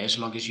 as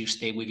long as you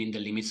stay within the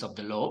limits of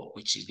the law,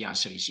 which is the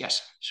answer is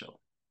yes. So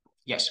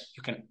yes,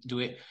 you can do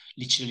it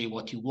literally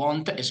what you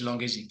want as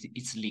long as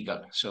it's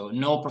legal. So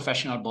no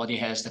professional body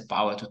has the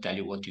power to tell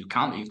you what you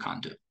can or you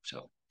can't do.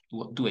 So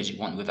do as you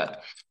want with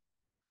that.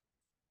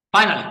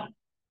 Finally,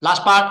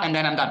 last part, and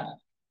then I'm done.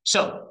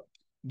 So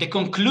the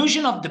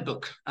conclusion of the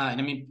book,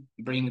 let me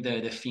bring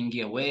the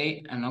thingy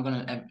away. I'm not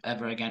going to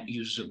ever again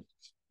use Zoom.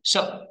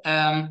 So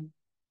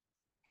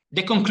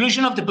the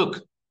conclusion of the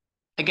book,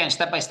 again,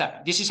 step by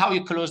step. This is how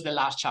you close the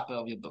last chapter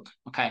of your book,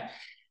 okay?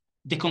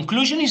 The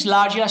conclusion is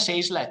largely a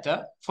sales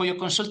letter for your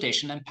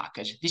consultation and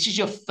package. This is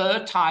your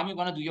 3rd time you're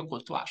going to do your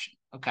call to action,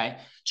 okay?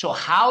 So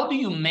how do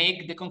you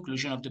make the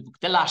conclusion of the book,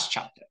 the last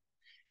chapter?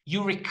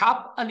 You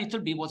recap a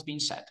little bit what's been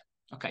said.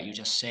 Okay, you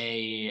just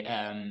say,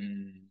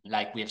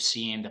 like we have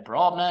seen the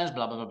problems,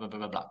 blah, blah, blah, blah,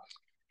 blah, blah.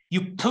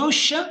 You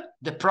push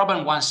the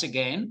problem once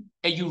again,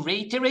 and you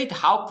reiterate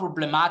how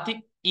problematic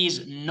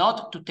is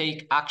not to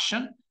take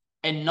action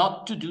and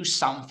not to do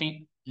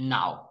something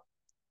now.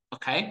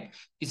 Okay,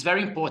 it's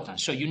very important.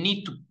 So you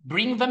need to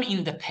bring them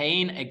in the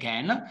pain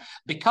again,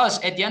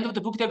 because at the end of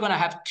the book, they're going to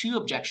have two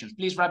objections.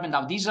 Please write them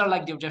down. These are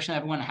like the objection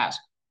everyone has.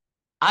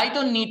 I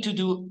don't need to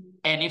do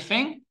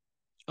anything.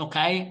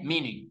 Okay,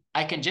 meaning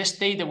I can just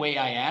stay the way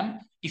I am.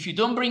 If you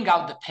don't bring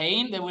out the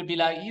pain, they will be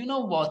like, you know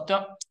what?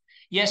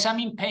 Yes, I'm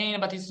in pain,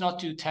 but it's not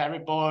too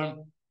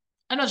terrible.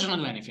 I'm not just going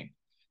to do anything.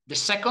 The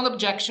second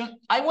objection,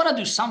 I want to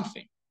do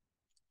something.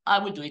 I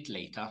will do it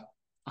later.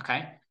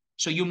 Okay,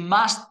 so you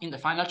must, in the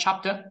final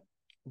chapter,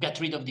 get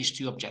rid of these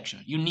two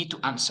objections. You need to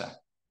answer.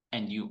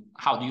 And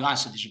how do you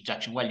answer this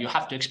objection? Well, you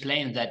have to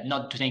explain that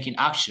not taking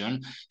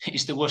action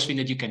is the worst thing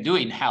that you can do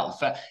in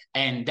health.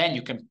 And then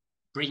you can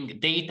bring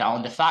data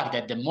on the fact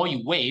that the more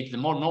you wait, the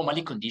more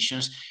normally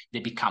conditions, they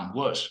become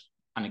worse.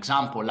 An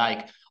example,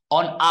 like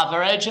on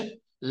average,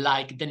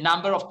 like the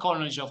number of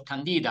colonies of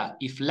Candida,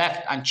 if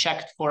left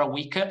unchecked for a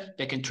week,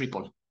 they can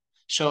triple.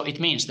 So it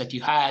means that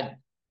you had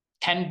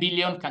 10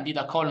 billion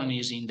Candida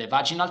colonies in the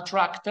vaginal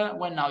tract,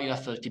 well, now you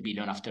have 30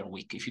 billion after a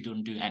week if you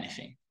don't do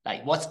anything.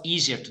 Like, what's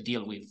easier to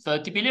deal with,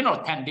 30 billion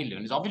or 10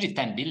 billion? It's obviously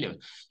 10 billion.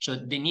 So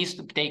they need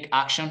to take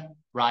action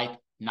right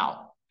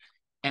now.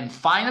 And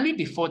finally,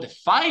 before the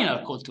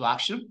final call to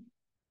action,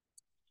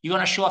 you're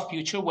going to show a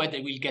future where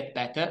they will get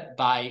better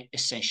by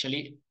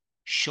essentially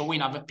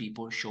showing other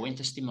people, showing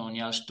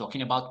testimonials,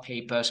 talking about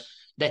papers,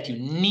 that you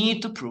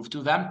need to prove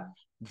to them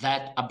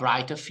that a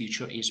brighter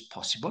future is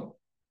possible.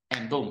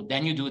 And boom,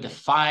 then you do the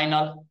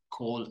final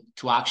call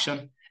to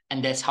action.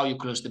 And that's how you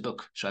close the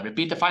book. So I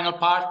repeat the final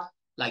part,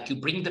 like you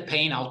bring the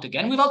pain out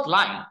again without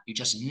lying. You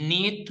just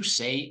need to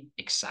say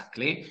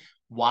exactly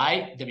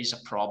why there is a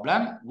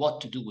problem,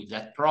 what to do with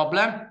that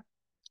problem,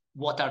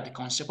 what are the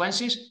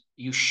consequences.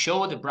 You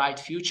show the bright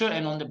future,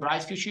 and on the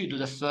bright future, you do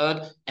the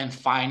third and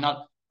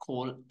final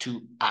call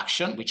to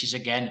action, which is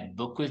again,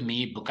 book with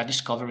me, book a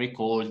discovery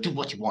call, do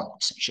what you want,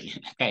 essentially.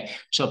 Okay.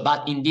 So,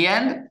 but in the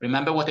end,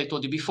 remember what I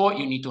told you before,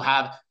 you need to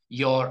have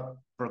your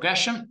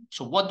progression.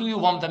 So what do you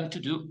want them to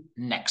do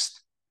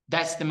next?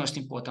 That's the most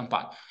important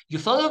part. You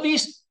follow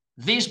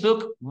this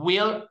book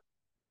will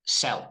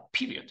sell,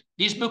 period.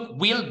 This book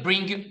will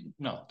bring you,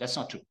 no, that's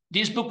not true.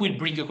 This book will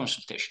bring you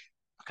consultation.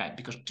 Okay,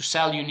 because to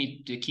sell, you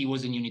need the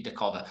keywords and you need the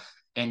cover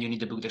and you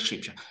need the book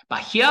description. But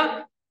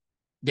here,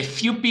 the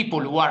few people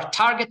who are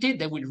targeted,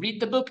 they will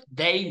read the book,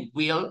 they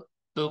will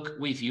book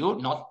with you,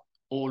 not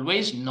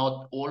always,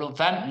 not all of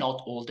them,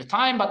 not all the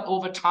time, but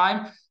over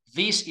time,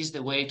 this is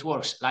the way it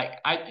works. Like,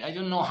 I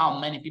don't know how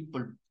many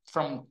people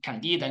from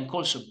Candida and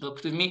Colso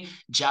booked with me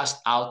just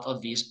out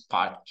of this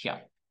part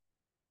here.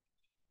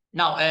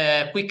 Now,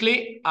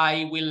 quickly,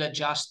 I will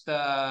just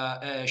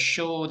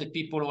show the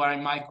people who are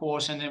in my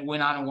course, and then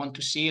when I want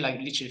to see, like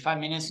literally 5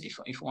 minutes, if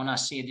you want to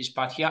see this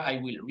part here, I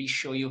will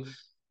re-show you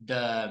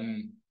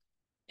the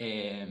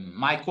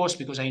my course,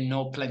 because I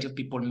know plenty of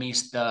people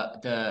missed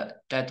the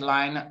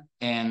deadline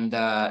and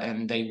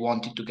they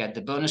wanted to get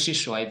the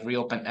bonuses, so I've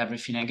reopened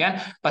everything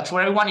again. But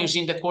for everyone who's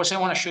in the course, I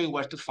want to show you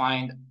where to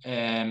find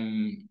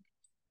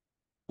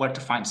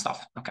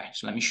stuff. Okay,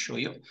 so let me show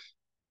you.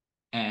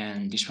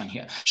 And this one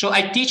here. So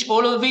I teach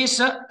all of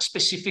this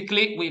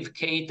specifically with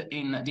Kate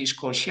in this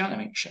course here. Let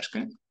me share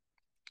screen.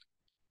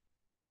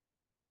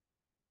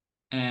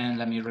 And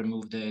let me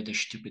remove the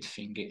stupid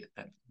thing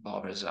that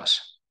bothers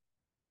us.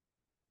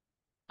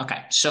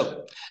 Okay,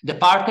 so the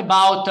part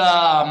about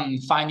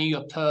finding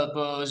your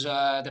purpose,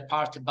 the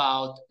part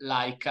about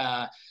like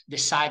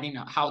deciding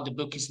how the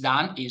book is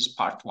done is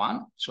part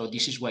 1. So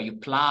this is where you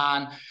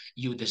plan,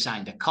 you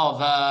design the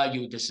cover,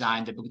 you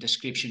design the book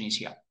description is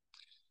here.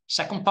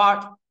 Second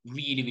part,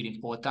 really, really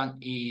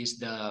important, is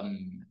the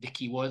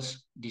keywords.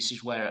 This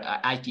is where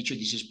I teach you.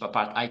 This is the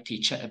part I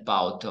teach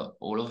about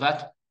all of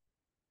that.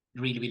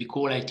 Really, really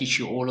cool. I teach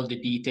you all of the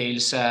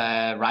details,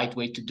 right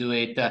way to do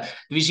it. There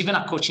is even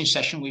a coaching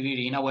session with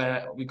Irina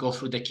where we go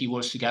through the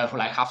keywords together for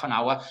like half an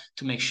hour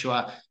to make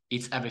sure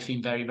it's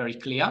everything very, very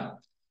clear.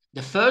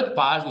 The third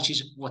part, which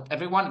is what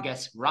everyone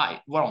gets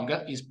wrong,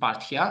 is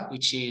part here,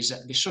 which is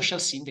the social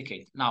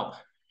syndicate. Now,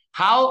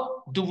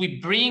 how do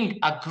we bring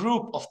a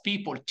group of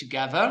people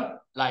together?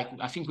 Like,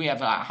 I think we have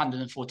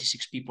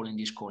 146 people in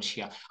this course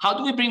here. How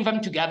do we bring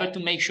them together to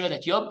make sure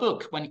that your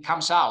book, when it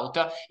comes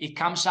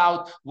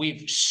out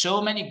with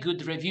so many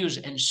good reviews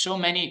and so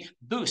many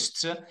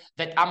boosts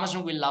that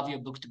Amazon will love your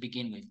book to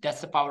begin with?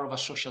 That's the power of a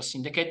social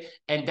syndicate,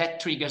 and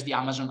that triggers the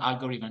Amazon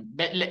algorithm.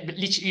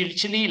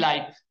 Literally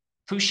like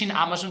pushing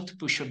Amazon to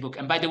push your book.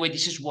 And by the way,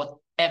 this is what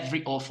every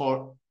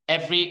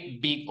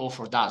big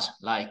author does.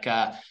 Like,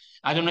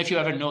 I don't know if you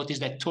ever noticed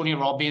that Tony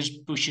Robbins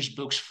pushes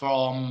books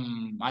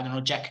from, I don't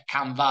know, Jack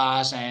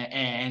Canvas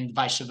and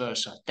vice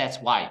versa. That's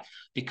why,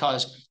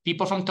 because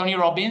people from Tony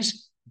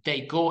Robbins,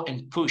 they go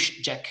and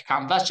push Jack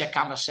Canvas. Jack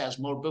Canvas sells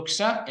more books,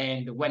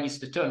 and when it's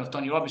the turn of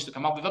Tony Robbins to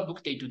come up with a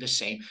book, they do the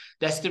same.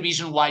 That's the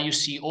reason why you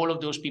see all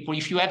of those people.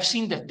 If you have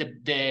seen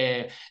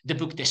the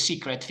book The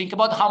Secret, think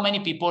about how many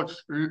people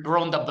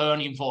Rhonda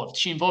Byrne involved.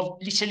 She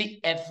involved literally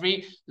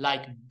every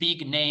like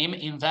big name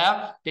in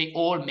there. They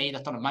all made a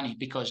ton of money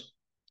because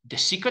The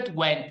Secret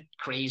went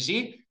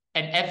crazy,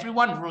 and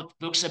everyone wrote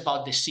books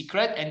about The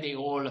Secret, and they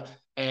all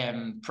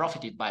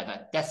profited by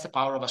that. That's the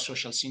power of a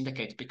social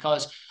syndicate,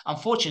 because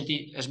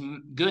unfortunately, as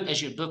good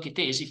as your book it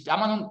is, if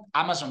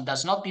Amazon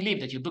does not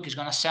believe that your book is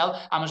going to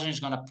sell, Amazon is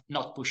going to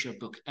not push your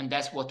book. And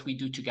that's what we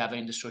do together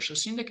in the social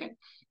syndicate.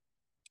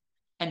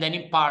 And then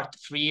in part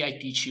 3, I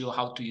teach you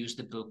how to use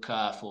the book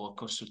for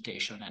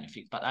consultation and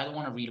anything. But I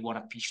don't really want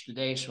to pitch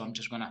today, so I'm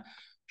just going to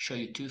show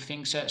you 2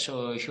 things.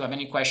 So if you have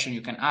any question,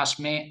 you can ask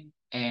me,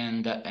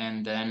 and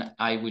then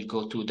I will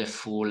go to the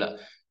full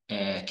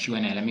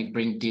Q&A. Let me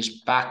bring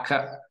this back.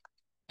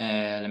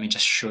 Let me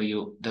just show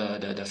you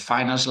the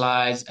final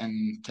slides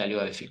and tell you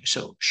everything.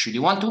 So should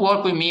you want to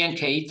work with me and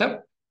Kate,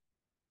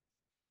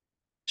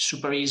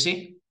 super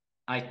easy.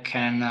 I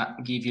can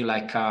give you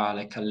like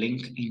a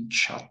link in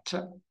chat.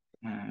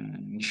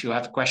 If you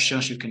have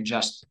questions, you can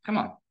just, come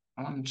on,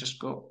 I want to just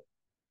go.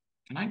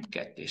 Can I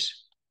get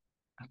this?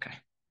 Okay.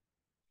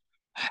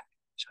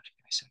 Sorry,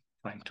 guys, I'm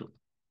trying to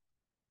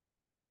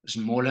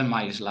smaller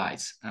my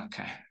slides.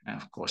 Okay, and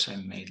of course I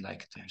made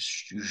like the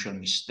usual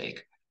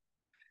mistake.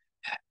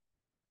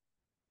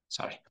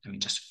 Sorry, let me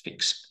just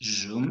fix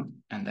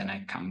Zoom and then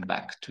I come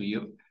back to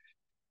you.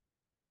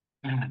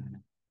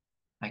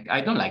 Like, I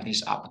don't like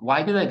this app.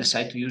 Why did I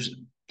decide to use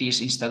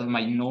this instead of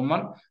my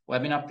normal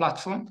webinar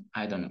platform?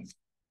 I don't know.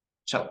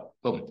 So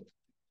boom,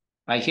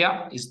 right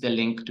here is the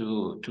link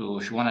to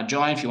if you want to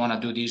join, if you want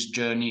to do this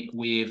journey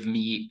with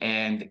me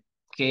and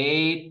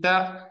Kate.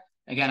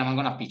 Again, I'm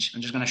going to pitch. I'm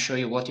just going to show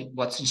you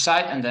what's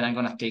inside, and then I'm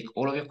going to take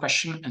all of your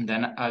questions, and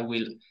then I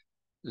will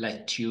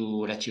let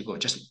you go.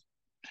 Just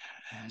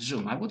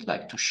Zoom. I would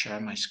like to share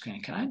my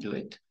screen. Can I do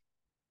it?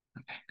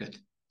 Okay, good.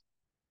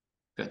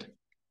 Good.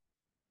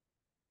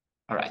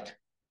 All right.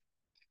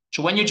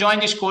 So when you join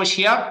this course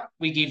here,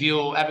 we give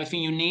you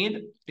everything you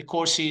need. The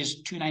course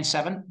is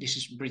 $297. This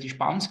is British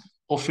pounds,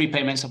 or 3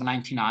 payments of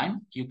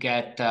 99. You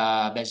get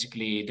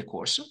basically the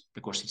course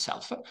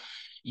itself.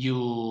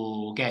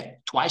 You get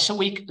twice a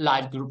week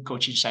live group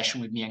coaching session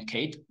with me and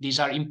Kate.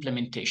 These are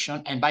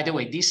implementation. And by the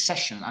way, these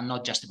sessions are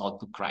not just about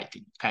book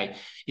writing, okay?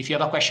 If you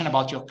have a question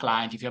about your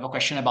client, if you have a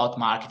question about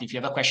marketing, if you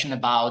have a question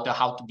about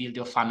how to build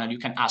your funnel, you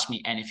can ask me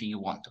anything you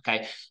want,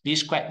 okay?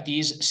 These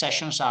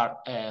sessions are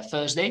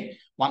Thursday,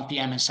 1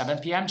 p.m. and 7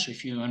 p.m. So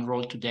if you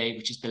enroll today,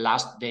 which is the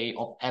last day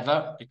of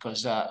ever,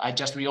 because I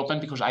just reopened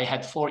because I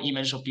had 4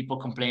 emails of people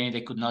complaining they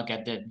could not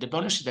get the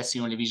bonus. That's the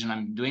only reason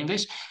I'm doing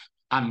this.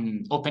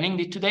 I'm opening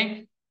it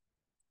today.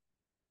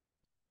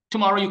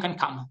 Tomorrow you can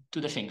come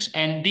to the things.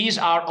 And these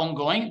are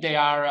ongoing. They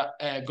are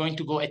going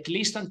to go at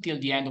least until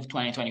the end of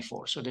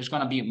 2024. So there's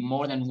going to be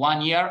more than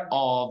 1 year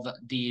of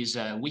these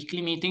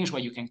weekly meetings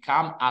where you can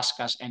come, ask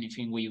us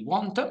anything we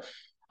want.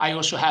 I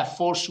also have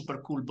 4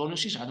 super cool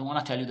bonuses. I don't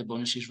want to tell you the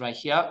bonuses right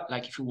here.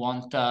 Like if you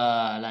want,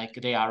 like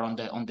they are on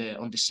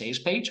the sales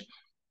page.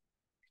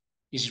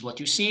 This is what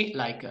you see,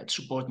 like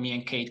support me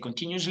and Kate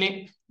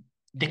continuously.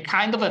 The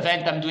kind of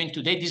event I'm doing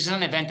today, this is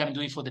an event I'm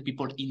doing for the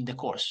people in the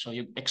course. So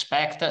you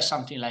expect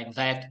something like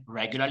that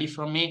regularly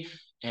from me.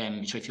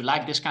 So if you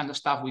like this kind of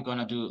stuff, we're going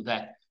to do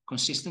that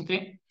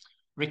consistently.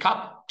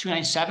 Recap,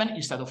 $297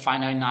 instead of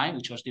 $599,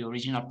 which was the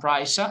original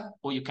price.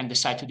 Or you can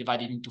decide to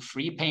divide it into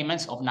 3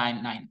 payments of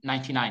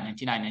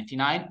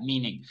 $99,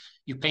 meaning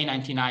you pay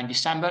 $99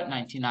 December,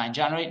 $99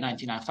 January,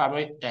 $99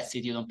 February. That's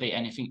it. You don't pay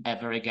anything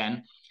ever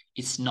again.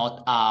 It's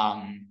not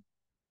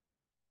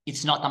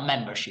a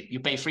membership. You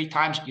pay 3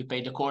 times, you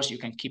pay the course, you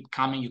can keep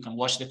coming, you can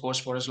watch the course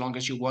for as long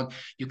as you want,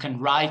 you can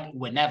write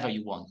whenever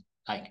you want.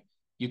 Like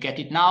you get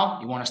it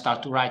now, you want to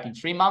start to write in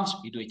 3 months,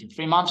 you do it in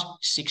 3 months,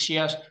 6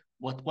 years,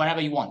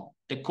 whatever you want.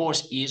 The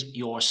course is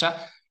yours.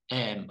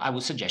 I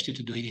would suggest you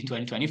to do it in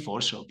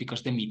 2024. So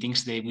because the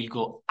meetings, they will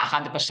go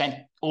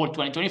 100% all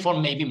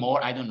 2024, maybe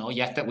more. I don't know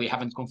yet. We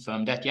haven't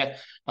confirmed that yet.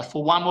 But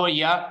for 1 more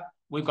year,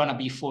 we're going to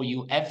be for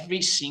you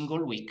every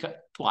single week,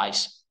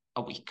 twice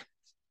a week.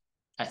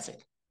 That's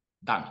it.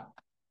 Done.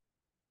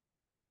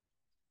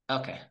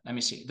 Okay, let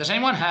me see. Does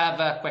anyone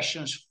have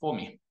questions for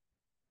me?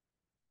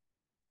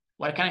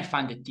 Where can I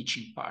find the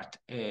teaching part?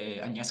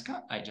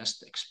 Agnieszka, I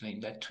just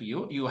explained that to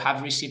you. You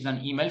have received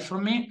an email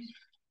from me,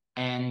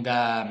 and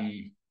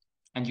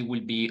you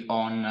will be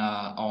on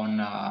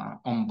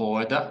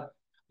board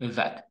with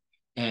that.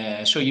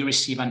 So you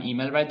receive an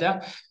email right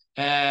there.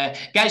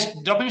 Guys,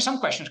 drop me some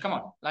questions. Come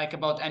on, like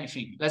about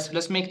anything.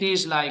 Let's make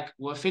this like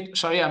worth it.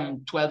 Sorry,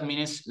 I'm 12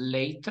 minutes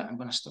late. I'm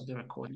gonna stop the recording.